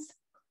depends.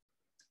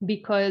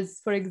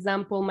 Because, for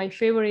example, my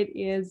favorite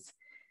is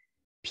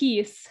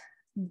peace,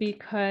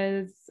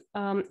 because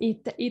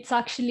it's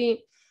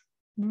actually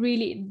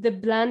really, the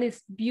blend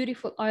is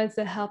beautiful oils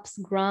that helps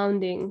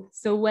grounding.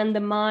 So when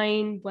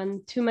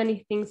too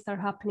many things are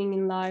happening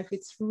in life,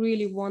 it's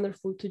really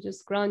wonderful to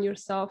just ground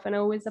yourself. And I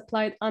always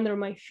apply it under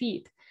my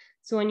feet.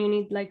 So when you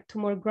need like to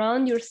more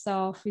ground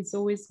yourself, it's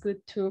always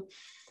good to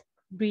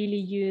really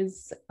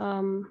use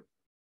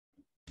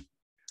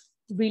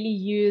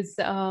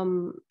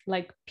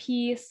like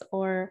peace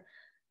or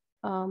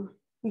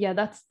yeah,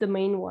 that's the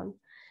main one.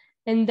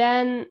 And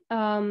then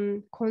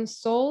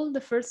console, the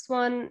first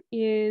one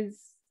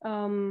is,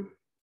 yeah,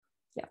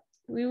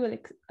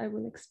 I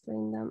will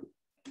explain them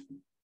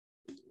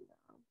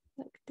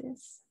like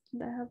this.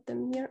 I have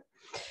them here.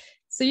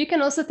 So you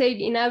can also take,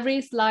 in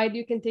every slide,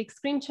 you can take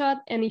screenshot.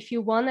 And if you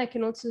want, I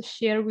can also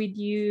share with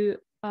you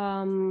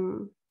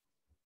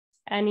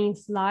any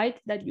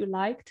slide that you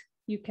liked.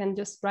 You can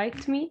just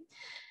write to me.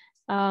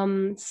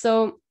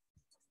 So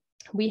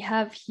we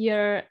have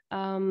here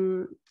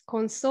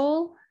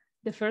console,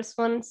 the first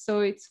one.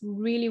 So it's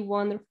really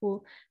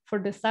wonderful for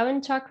the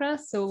 7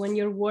 chakras. So when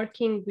you're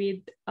working with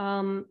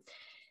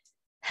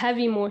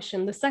heavy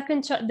emotion, the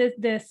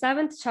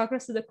 7th chakra,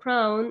 so the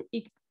crown,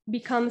 it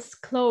becomes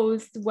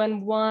closed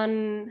when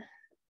one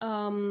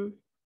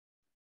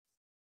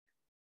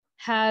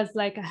has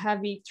like a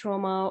heavy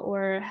trauma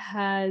or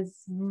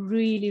has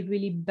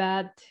really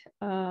bad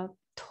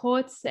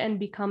thoughts and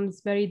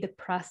becomes very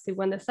depressive.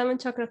 When the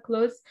 7th chakra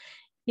closed,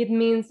 it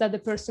means that the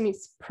person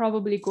is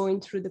probably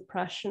going through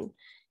depression.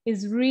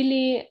 It's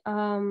really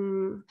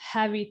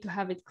heavy to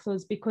have it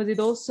closed, because it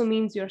also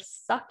means you're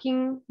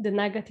sucking the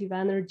negative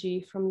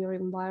energy from your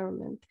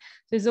environment.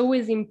 So it's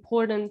always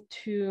important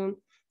to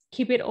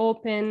keep it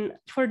open.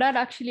 For that,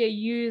 actually, I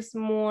use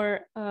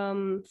more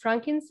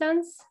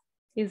frankincense.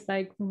 Is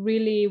like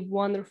really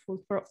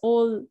wonderful for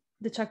all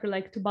the chakra,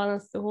 like to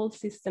balance the whole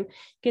system.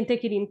 You can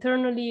take it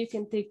internally, you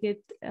can take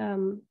it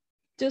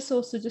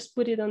just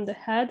put it on the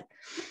head.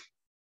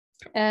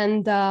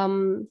 And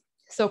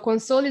So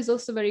console is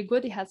also very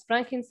good. It has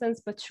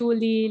frankincense,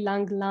 patchouli,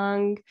 lang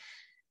lang,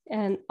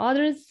 and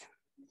others.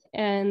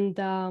 And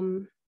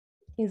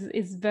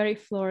is very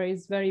floral,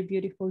 is very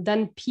beautiful.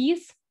 Then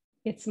peace,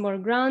 it's more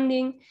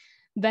grounding.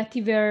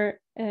 Vetiver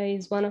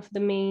is one of the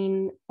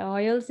main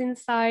oils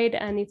inside,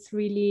 and it's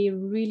really,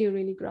 really,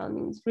 really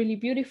grounding. It's really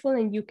beautiful,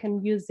 and you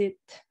can use it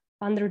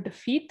under the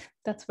feet.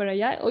 That's where I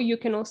am. Or you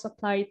can also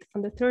apply it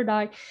on the third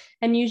eye.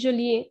 And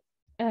usually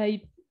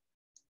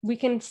we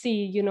can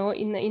see, you know,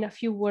 in a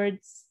few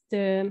words,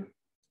 the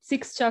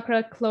sixth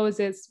chakra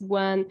closes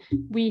when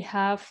we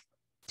have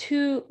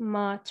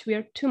we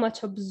are too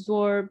much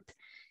absorbed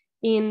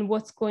in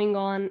what's going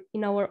on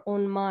in our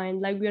own mind.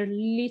 Like we are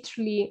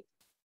literally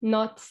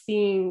not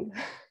seeing,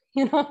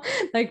 you know,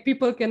 like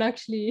people can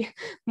actually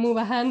move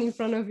a hand in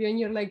front of you and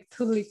you're like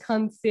totally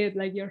can't see it.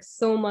 Like you're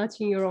so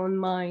much in your own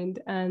mind.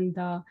 And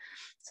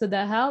so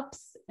that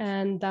helps.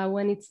 And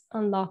when it's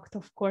unlocked,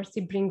 of course,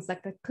 it brings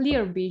like a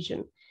clear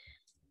vision.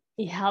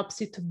 It helps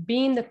you to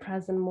be in the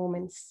present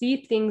moment, see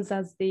things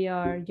as they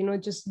are, you know,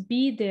 just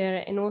be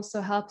there, and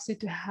also helps you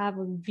to have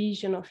a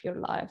vision of your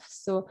life.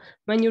 So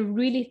when you're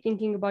really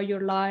thinking about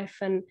your life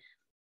and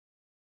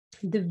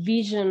the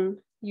vision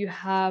you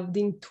have, the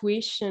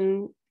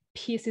intuition,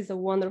 peace is a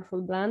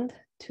wonderful blend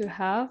to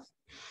have.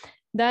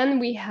 Then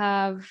we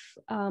have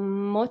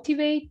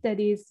motivate, that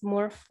is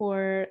more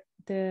for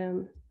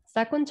the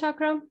second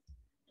chakra.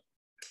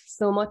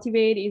 So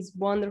motivate is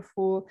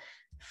wonderful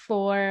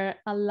for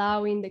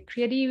allowing the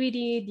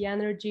creativity, the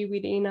energy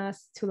within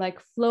us to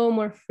like flow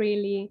more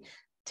freely,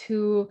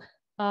 to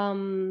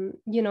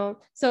you know,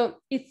 so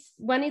it's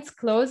when it's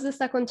closed, the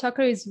second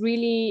chakra is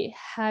really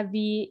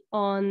heavy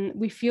on,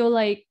 we feel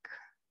like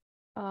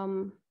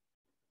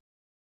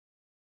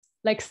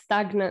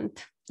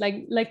stagnant,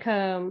 like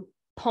a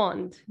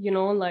pond, you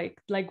know,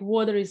 like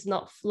water is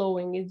not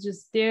flowing, it's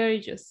just there,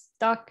 it's just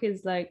stuck.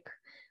 Is like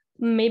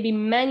maybe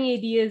many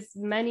ideas,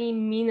 many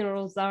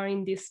minerals are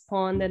in this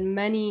pond, and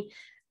many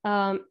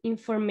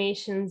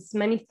informations,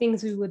 many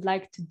things we would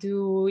like to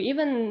do,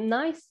 even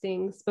nice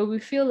things, but we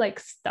feel like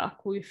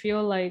stuck. We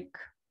feel like,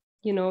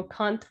 you know,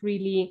 can't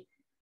really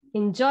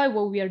enjoy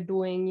what we are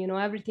doing. You know,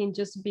 everything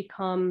just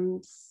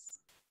becomes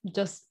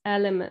just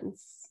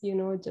elements, you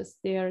know, just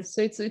there.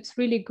 So it's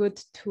really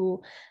good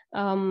to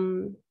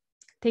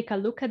take a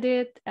look at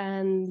it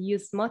and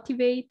use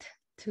motivate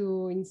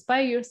to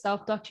inspire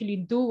yourself to actually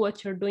do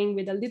what you're doing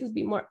with a little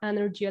bit more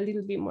energy, a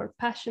little bit more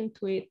passion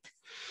to it.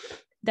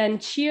 Then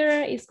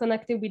cheer is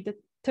connected with the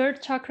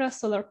third chakra,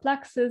 solar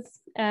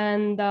plexus,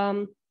 and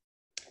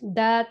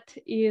that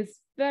is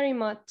very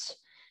much,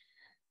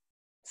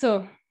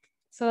 so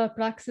solar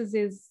plexus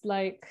is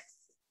like,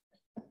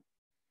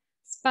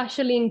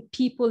 especially in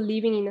people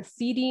living in a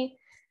city.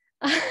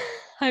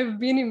 I've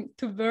been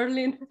to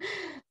Berlin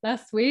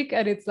last week,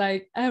 and it's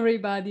like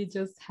everybody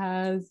just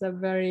has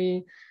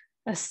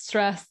a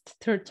stressed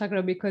third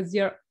chakra, because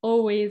you're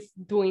always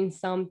doing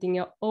something.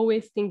 You're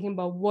always thinking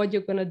about what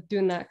you're gonna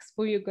do next,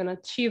 what you're gonna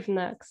achieve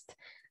next.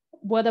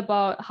 What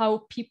about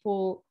how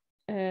people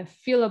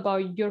feel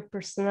about your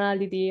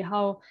personality,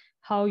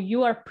 how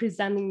you are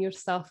presenting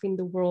yourself in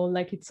the world.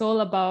 Like it's all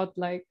about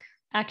like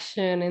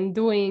action and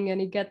doing,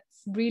 and it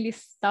gets really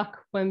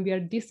stuck when we are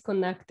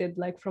disconnected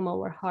like from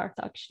our heart.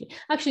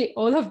 Actually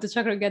all of the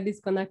chakra get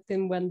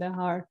disconnected when the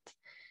heart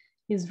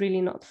is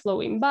really not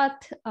flowing,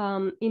 but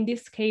in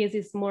this case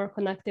it's more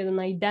connected on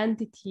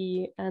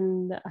identity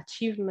and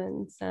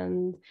achievements.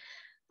 And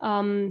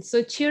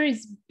so cheer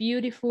is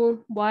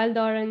beautiful. Wild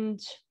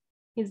orange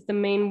is the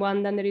main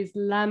one. Then there is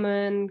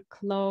lemon,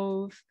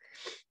 clove,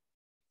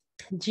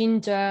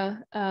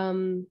 ginger.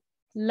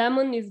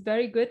 Lemon is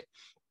very good.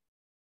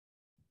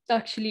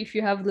 Actually, if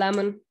you have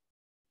lemon,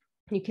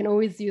 you can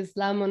always use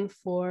lemon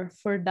for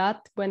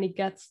that when it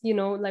gets, you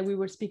know, like we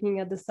were speaking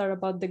at the start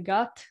about the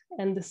gut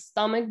and the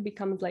stomach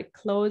becomes like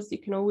closed. You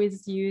can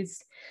always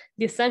use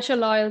the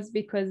essential oils,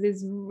 because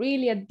it's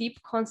really a deep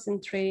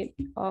concentrate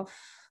of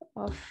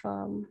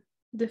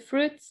the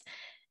fruits.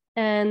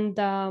 And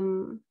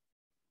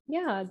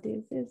yeah,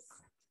 this is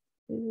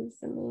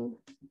the main.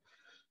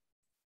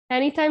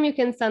 Anytime you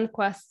can send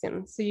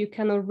questions, so you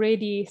can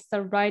already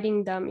start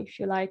writing them if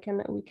you like,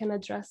 and we can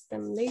address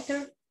them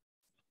later.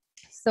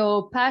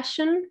 So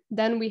passion,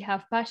 then we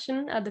have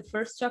passion at the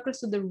first chakra.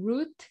 So the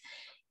root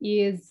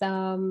is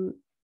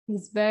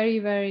very,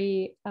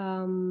 very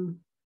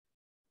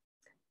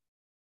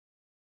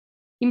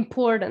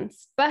important,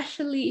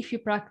 especially if you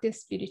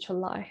practice spiritual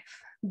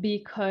life,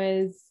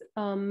 because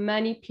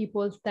many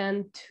people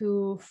tend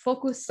to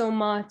focus so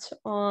much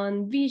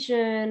on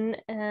vision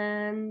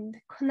and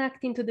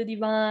connecting to the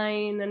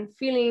divine and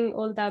feeling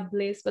all that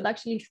bliss. But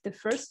actually, if the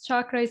first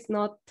chakra is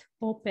not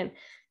open,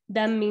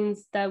 that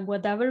means that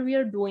whatever we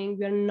are doing,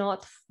 we are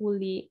not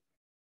fully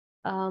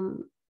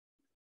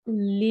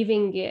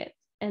living it,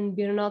 and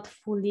we're not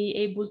fully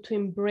able to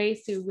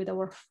embrace it with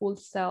our full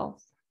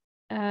self.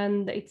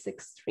 And it's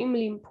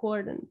extremely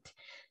important,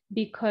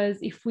 because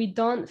if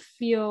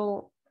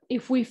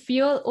we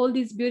feel all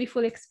these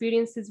beautiful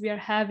experiences we are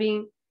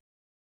having,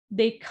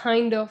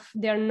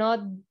 they're not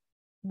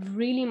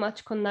really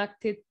much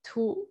connected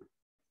to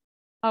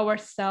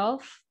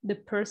ourselves, the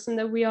person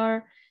that we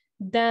are,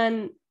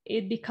 then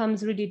it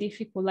becomes really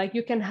difficult. Like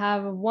you can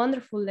have a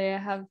wonderful day. I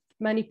have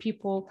many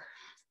people,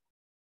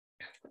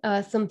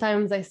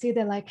 sometimes I see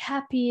they're like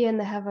happy and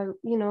they have a,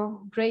 you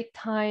know, great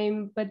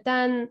time, but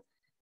then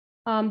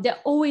they're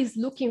always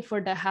looking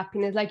for the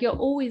happiness. Like you're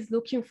always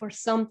looking for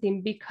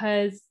something,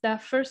 because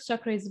that first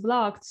chakra is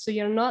blocked. So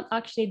you're not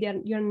actually there,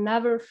 you're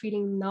never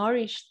feeling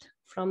nourished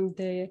from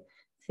the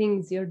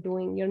things you're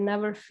doing. You're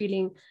never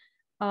feeling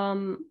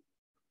fully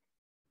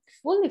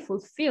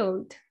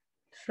fulfilled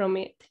from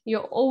it.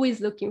 You're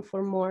always looking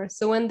for more.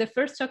 So when the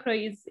first chakra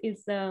is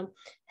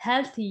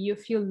healthy, you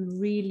feel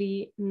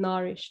really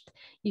nourished.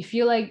 You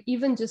feel like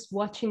even just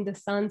watching the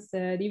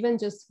sunset, even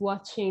just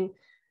watching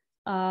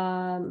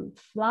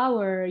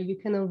flower, you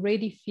can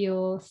already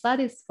feel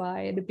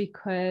satisfied,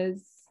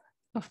 because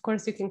of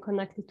course you can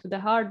connect it to the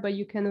heart, but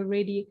you can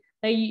already,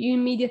 like, you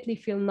immediately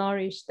feel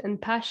nourished,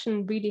 and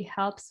passion really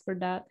helps for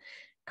that.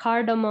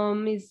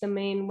 Cardamom is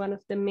one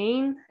of the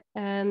main,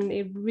 and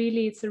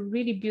it's a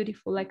really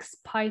beautiful, like,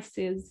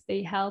 spices.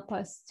 They help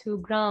us to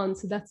ground.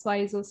 So that's why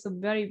it's also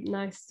very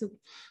nice to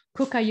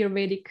cook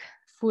Ayurvedic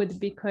food,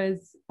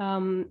 because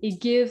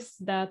it gives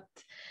that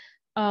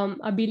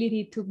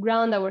ability to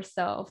ground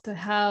ourselves, to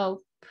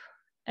help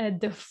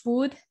the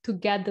food to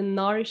get the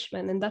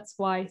nourishment. And that's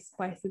why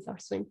spices are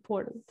so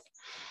important.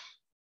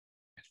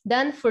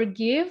 Then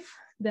forgive,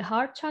 the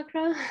heart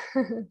chakra.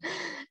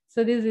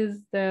 So this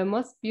is the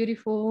most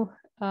beautiful,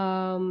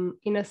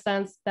 in a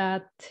sense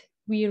that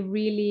we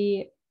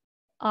really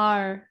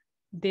are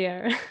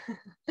there.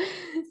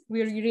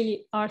 We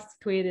really are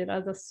situated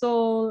as a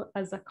soul,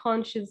 as a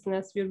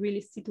consciousness. We're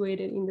really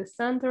situated in the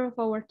center of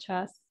our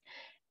chest.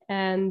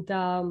 And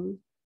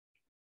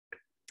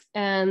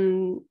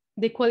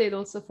they call it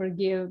also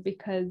forgive,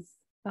 because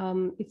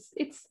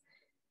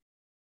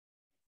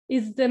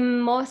it's the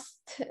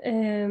most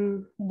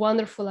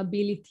wonderful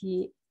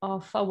ability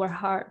of our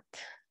heart,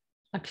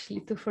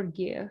 actually, to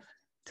forgive,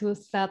 to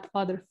set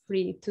others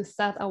free, to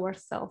set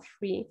ourselves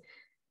free.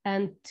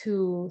 And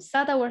to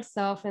set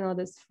ourselves and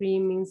others free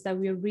means that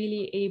we're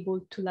really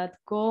able to let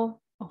go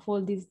of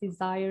all these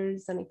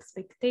desires and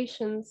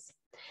expectations.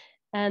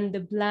 And the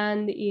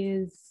blend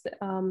is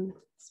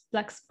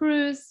black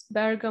spruce,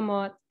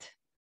 bergamot,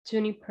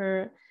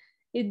 juniper.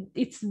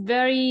 It's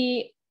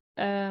very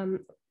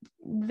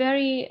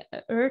very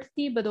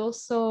earthy, but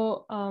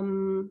also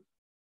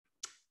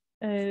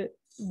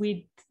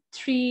with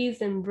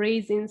trees and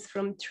raisins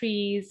from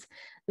trees.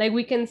 Like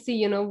we can see,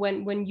 you know,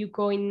 when you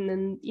go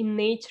in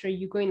nature,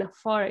 you go in a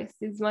forest,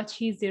 it's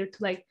much easier to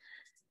like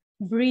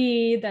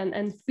breathe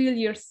and feel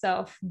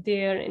yourself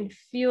there and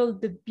feel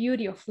the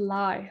beauty of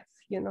life,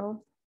 you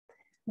know,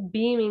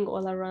 beaming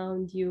all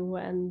around you,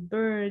 and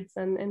birds.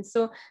 And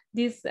so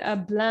this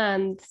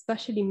blend,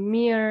 especially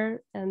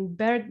myrrh and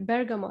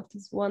bergamot,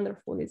 is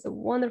wonderful. It's a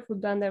wonderful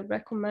blend. I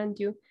recommend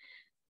you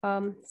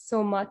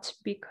so much,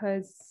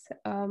 because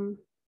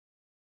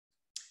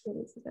what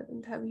is it I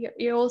don't have here?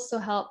 It also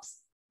helps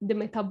the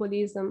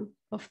metabolism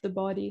of the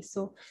body.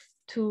 So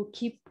to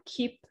keep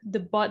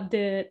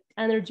the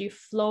energy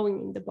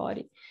flowing in the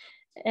body.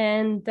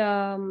 And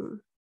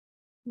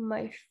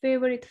my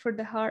favorite for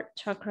the heart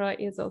chakra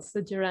is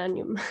also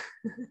geranium.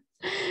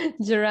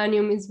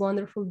 Geranium is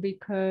wonderful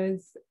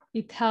because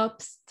it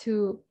helps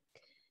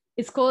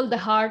it's called the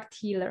heart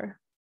healer.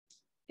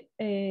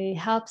 It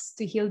helps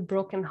to heal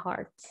broken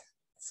hearts.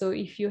 So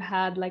if you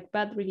had like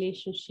bad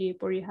relationship,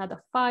 or you had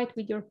a fight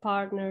with your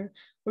partner,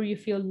 or you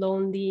feel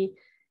lonely,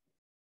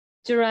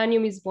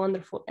 geranium is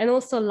wonderful. And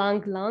also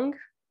lang lang.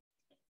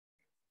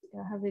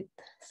 I have it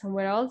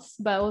somewhere else,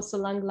 but also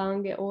lang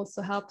lang, it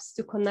also helps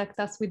to connect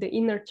us with the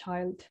inner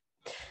child.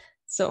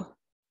 So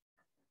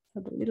a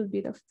little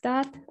bit of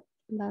that.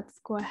 Let's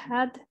go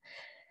ahead.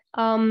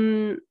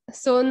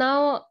 So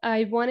now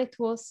I wanted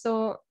to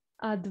also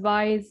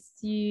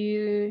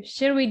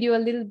share with you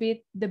a little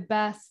bit the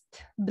best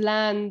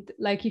blend.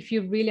 Like if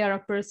you really are a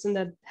person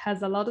that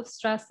has a lot of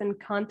stress and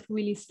can't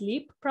really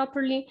sleep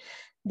properly,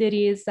 there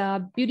is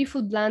a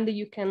beautiful blend that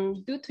you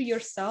can do to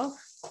yourself.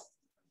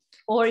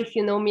 Or if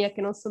you know me, I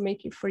can also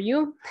make it for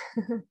you.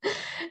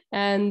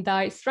 And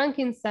it's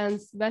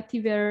frankincense,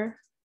 vetiver,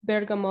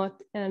 bergamot,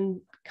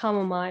 and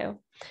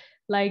chamomile.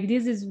 Like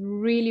this is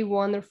really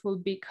wonderful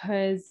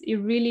because it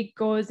really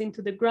goes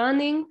into the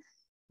grounding.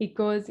 It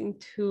goes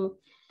into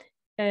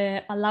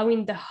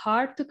allowing the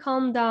heart to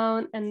calm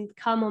down. And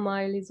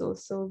chamomile is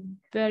also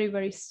very,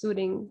 very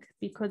soothing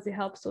because it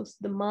helps also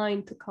the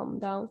mind to calm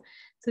down.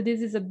 So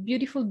this is a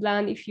beautiful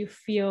blend if you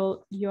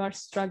feel you are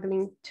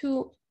struggling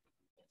to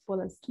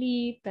fall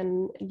asleep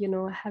and, you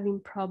know, having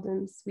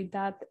problems with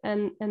that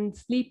and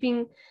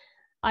sleeping.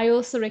 I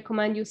also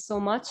recommend you so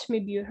much,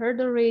 maybe you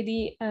heard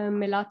already,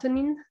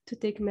 melatonin, to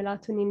take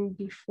melatonin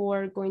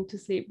before going to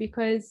sleep,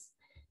 because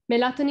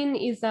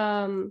melatonin is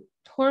a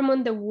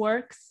hormone that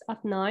works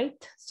at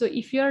night. So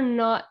if you're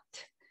not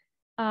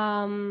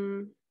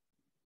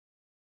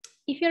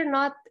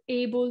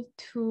able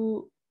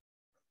to,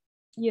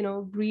 you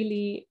know,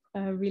 really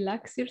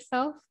relax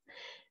yourself,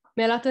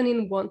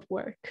 melatonin won't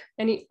work,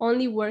 and it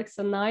only works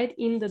at night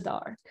in the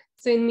dark.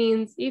 So it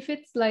means if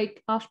it's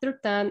like after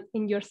 10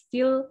 and you're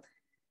still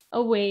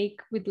awake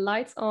with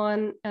lights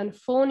on and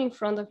phone in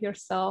front of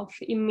yourself,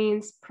 it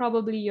means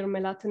probably your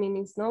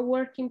melatonin is not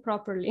working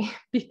properly,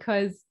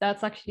 because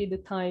that's actually the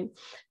time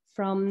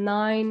from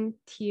 9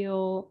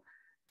 till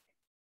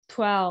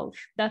 12.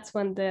 That's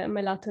when the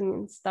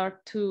melatonin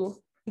start to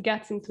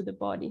get into the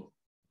body.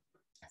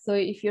 So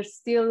if you're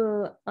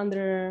still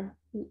under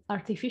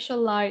artificial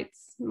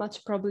lights,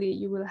 much probably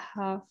you will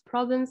have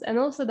problems. And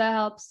also that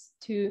helps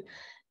to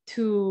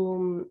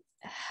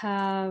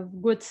have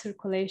good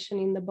circulation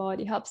in the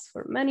body, helps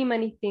for many,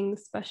 many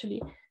things,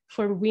 especially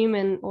for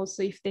women.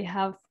 Also, if they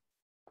have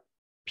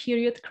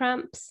period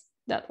cramps,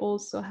 that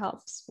also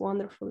helps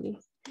wonderfully.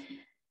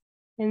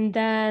 And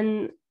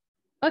then,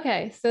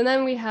 okay, so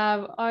then we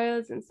have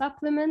oils and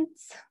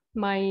supplements.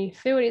 My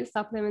favorite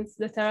supplements,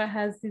 doTERRA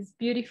has this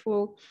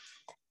beautiful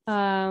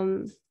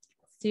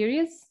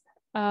series.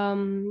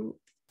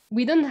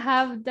 We don't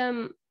have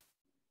them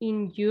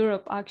in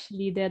Europe,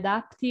 actually, the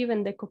Adaptive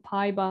and the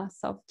Copaiba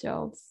soft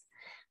gels.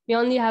 We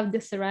only have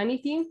the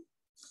Serenity,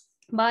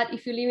 but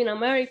if you live in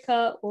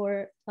America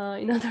or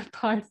in other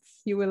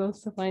parts, you will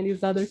also find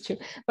these other two.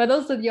 But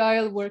also the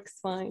oil works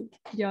fine.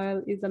 The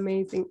oil is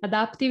amazing.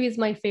 Adaptive is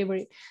my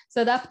favorite.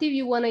 So Adaptive,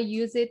 you wanna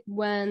use it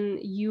when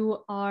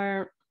you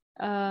are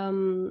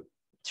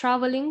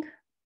traveling,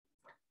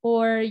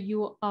 or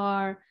you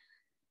are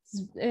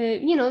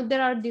you know,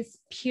 there are this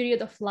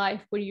period of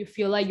life where you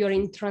feel like you're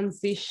in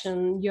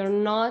transition. You're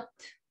not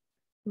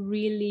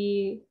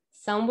really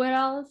somewhere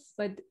else,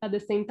 but at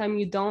the same time,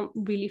 you don't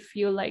really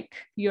feel like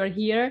you're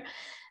here,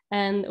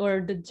 and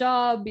or the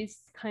job is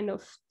kind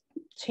of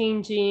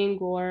changing,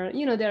 or,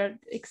 you know, there are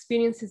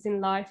experiences in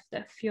life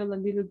that feel a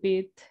little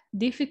bit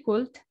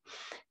difficult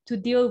to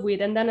deal with.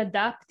 And then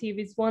Adaptive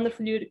is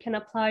wonderful. You can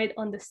apply it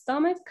on the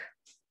stomach.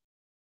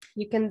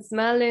 You can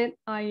smell it.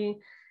 I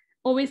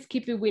always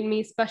keep it with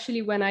me,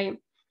 especially when I'm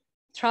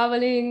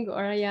traveling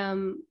or I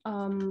am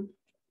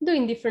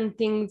doing different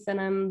things and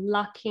I'm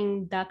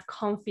lacking that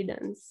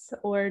confidence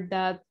or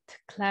that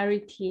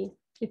clarity.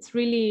 It's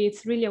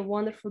really a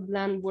wonderful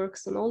blend,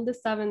 works on all the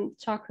 7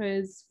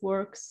 chakras,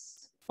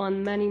 works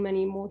on many,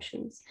 many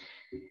emotions.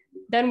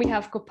 Then we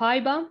have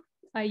Copaiba.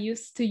 I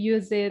used to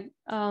use it.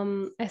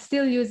 I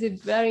still use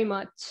it very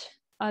much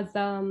as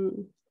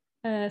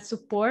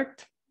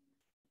support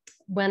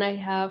when I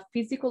have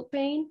physical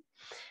pain.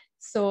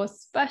 So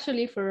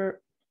especially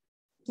for,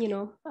 you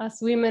know,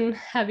 us women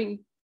having,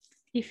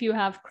 if you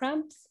have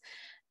cramps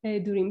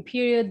during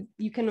period,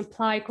 you can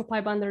apply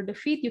Copaiba under the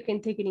feet. You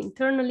can take it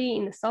internally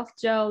in the soft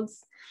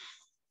gels,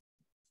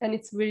 and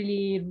it's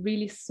really,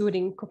 really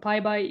soothing.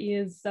 Copaiba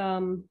is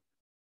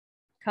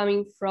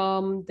coming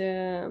from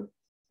the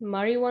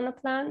marijuana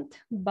plant,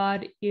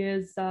 but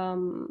is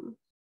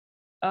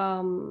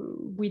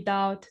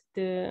without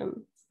the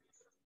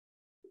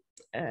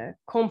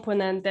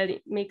component that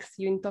it makes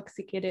you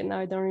intoxicated. Now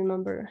I don't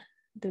remember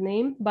the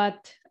name,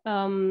 but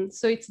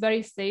so it's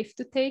very safe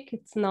to take.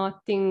 It's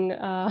nothing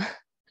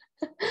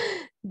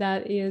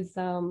that is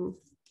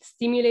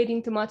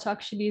stimulating too much.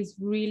 Actually, is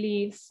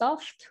really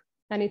soft,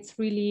 and it's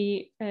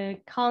really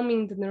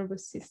calming the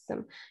nervous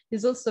system.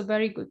 It's also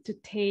very good to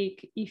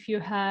take if you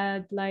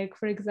had, like,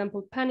 for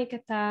example, panic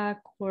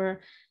attack,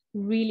 or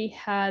really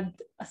had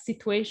a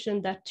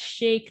situation that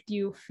shaked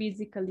you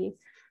physically.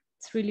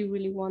 It's really,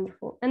 really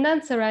wonderful. And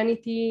then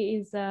Serenity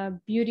is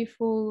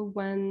beautiful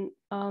when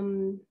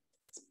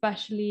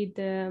especially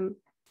the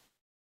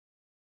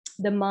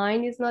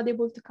mind is not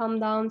able to calm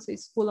down. So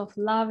it's full of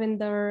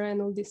lavender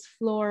and all these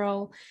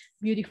floral,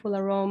 beautiful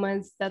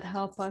aromas that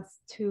help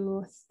us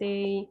to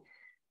stay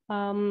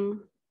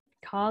calm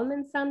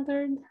and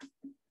centered.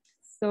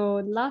 So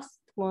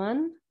last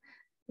one,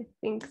 I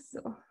think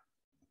so.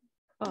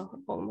 Oh,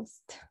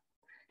 almost.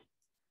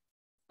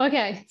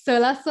 Okay, so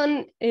last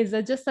one is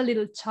just a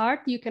little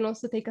chart. You can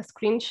also take a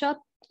screenshot.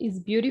 It's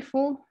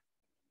beautiful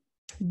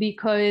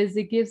because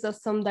it gives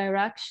us some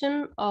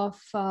direction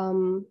of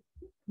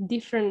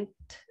different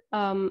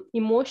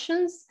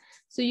emotions.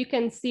 So you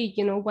can see,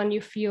 you know, when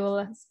you feel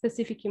a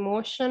specific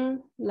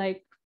emotion,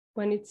 like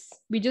when it's,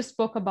 we just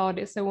spoke about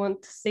it, so I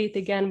won't say it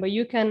again, but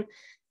you can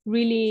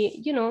really,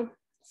 you know,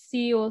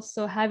 see,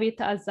 also have it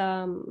as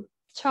a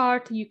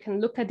chart. You can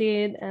look at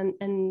it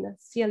and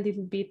see a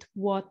little bit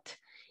what,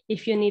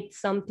 if you need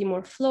something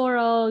more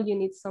floral, you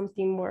need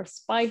something more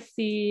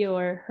spicy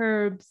or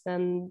herbs,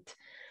 and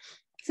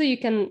so you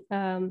can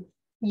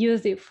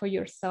use it for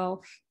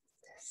yourself.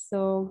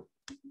 So,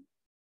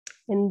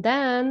 and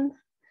then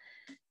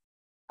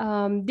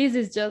this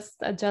is just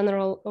a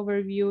general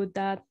overview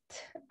that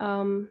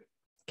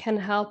can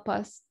help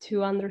us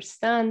to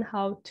understand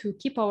how to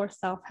keep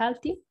ourselves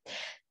healthy.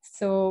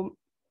 So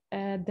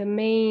the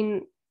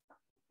main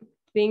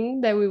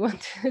thing that we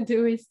want to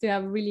do is to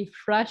have really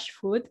fresh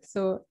food.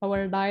 So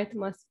our diet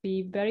must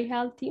be very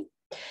healthy,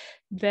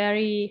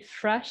 very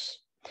fresh.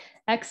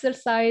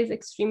 Exercise,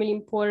 extremely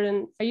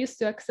important. I used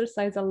to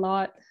exercise a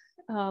lot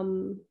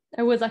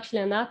I was actually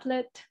an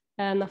athlete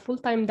and a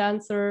full-time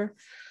dancer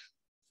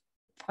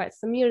quite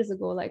some years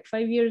ago, like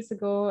 5 years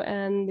ago.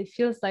 And it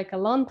feels like a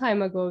long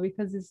time ago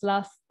because this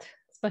last,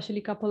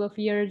 especially couple of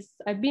years,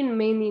 I've been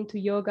mainly into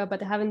yoga,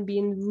 but I haven't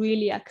been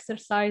really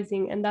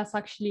exercising. And that's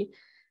actually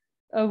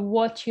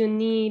what you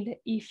need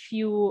if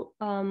you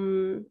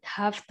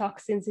have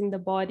toxins in the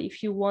body,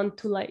 if you want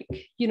to, like,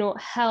 you know,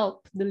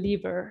 help the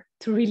liver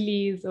to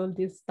release all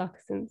these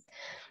toxins.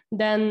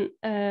 Then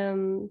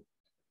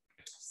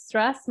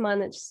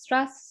manage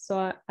stress.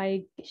 So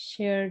I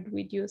shared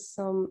with you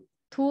some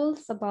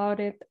tools about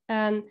it,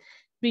 and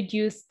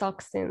reduce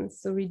toxins.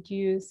 So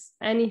reduce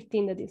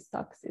anything that is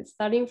toxic,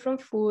 starting from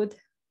food,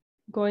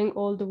 going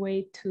all the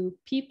way to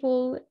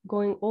people,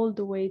 going all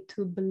the way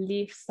to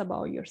beliefs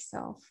about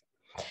yourself.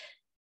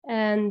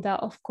 And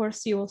of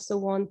course, you also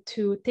want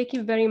to take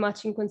it very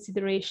much in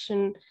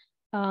consideration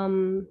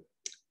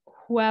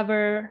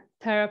whoever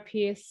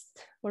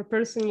therapist or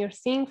person you're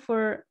seeing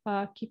for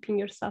keeping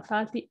yourself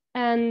healthy,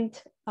 and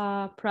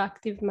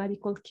proactive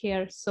medical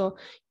care. So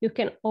you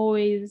can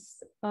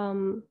always,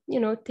 you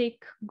know,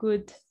 take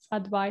good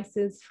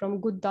advices from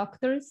good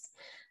doctors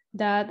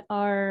that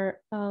are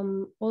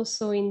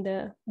also in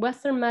the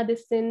Western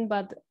medicine,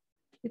 but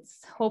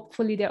it's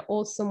hopefully they're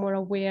also more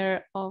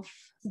aware of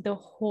the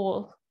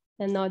whole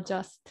and not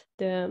just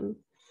the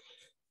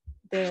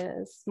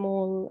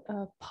small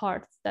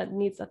parts that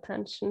needs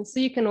attention. So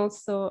you can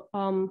also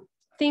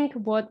think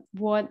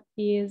what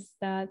is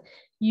that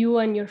you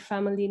and your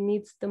family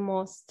needs the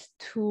most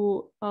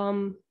to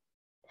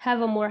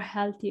have a more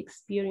healthy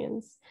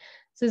experience.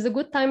 So it's a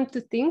good time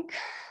to think.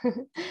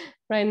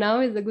 Right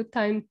now is a good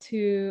time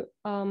to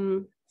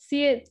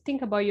see it,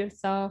 think about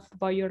yourself,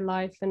 about your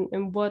life,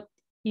 and what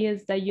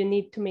is that you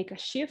need to make a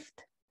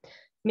shift.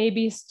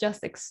 Maybe it's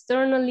just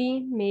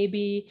externally,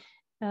 maybe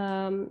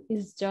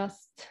it's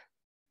just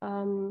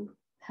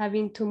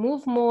having to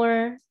move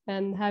more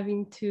and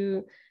having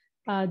to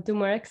do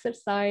more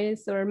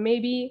exercise, or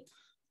maybe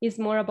it's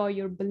more about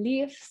your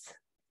beliefs.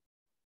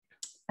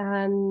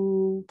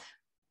 And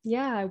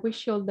yeah, I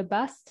wish you all the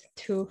best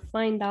to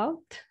find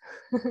out.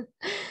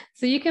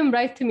 So you can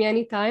write to me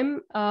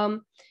anytime.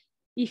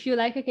 If you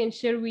like, I can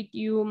share with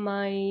you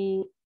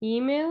my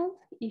email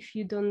if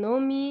you don't know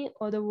me.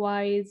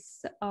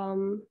 Otherwise,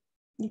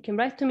 you can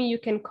write to me. You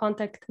can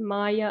contact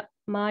Maya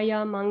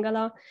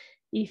Mangala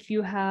if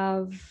you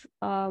have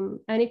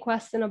any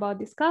question about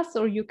this class,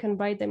 or you can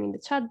write them in the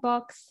chat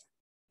box.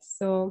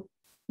 So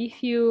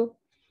if you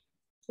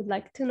would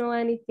like to know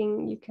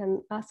anything, you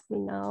can ask me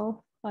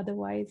now.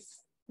 Otherwise,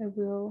 I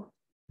will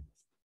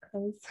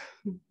close.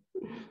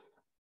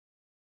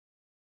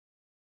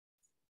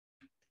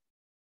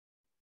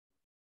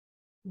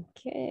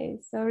 Okay,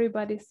 so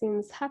everybody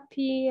seems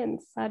happy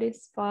and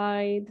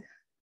satisfied.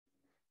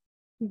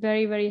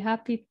 Very, very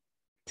happy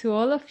to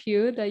all of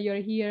you that you're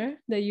here,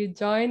 that you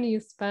join, you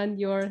spend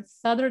your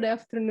Saturday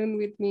afternoon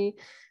with me.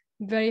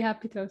 Very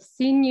happy to have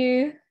seen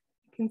you.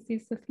 You can see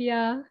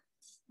Sophia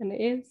and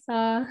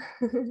Elsa.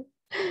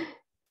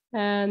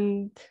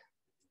 And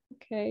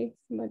okay,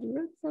 somebody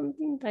wrote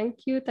something.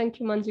 Thank you. Thank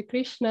you, Manju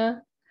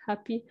Krishna.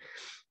 Happy.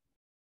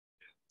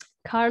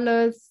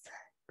 Carlos,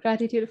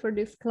 gratitude for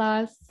this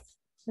class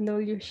and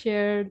all you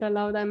shared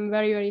aloud. I'm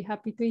very, very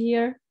happy to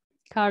hear.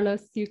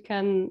 Carlos, you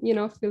can, you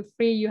know, feel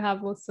free. You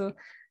have also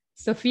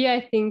Sophia,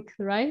 I think,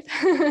 right?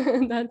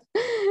 That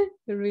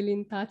you're really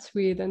in touch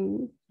with.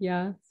 And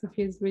yeah,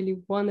 Sophia is really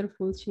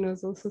wonderful. She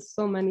knows also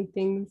so many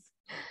things.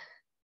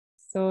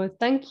 So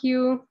thank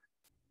you,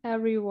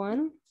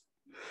 everyone.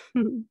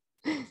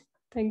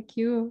 Thank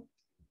you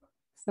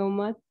so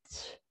much.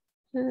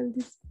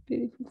 This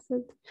beautiful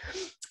set.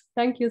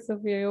 Thank you,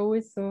 Sophia. You're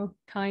always so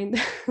kind.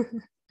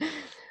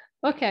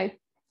 Okay,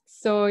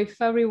 so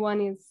if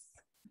everyone is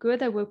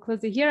good, I will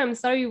close it here. I'm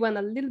sorry we went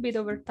a little bit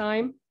over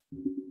time.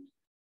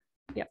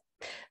 Yeah,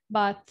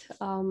 but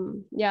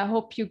yeah, I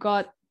hope you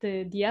got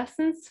the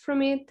essence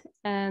from it.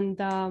 And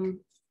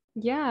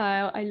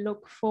yeah, I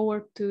look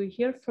forward to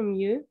hear from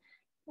you.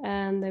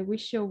 And I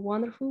wish you a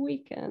wonderful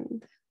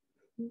weekend.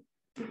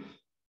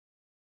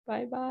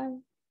 Bye-bye.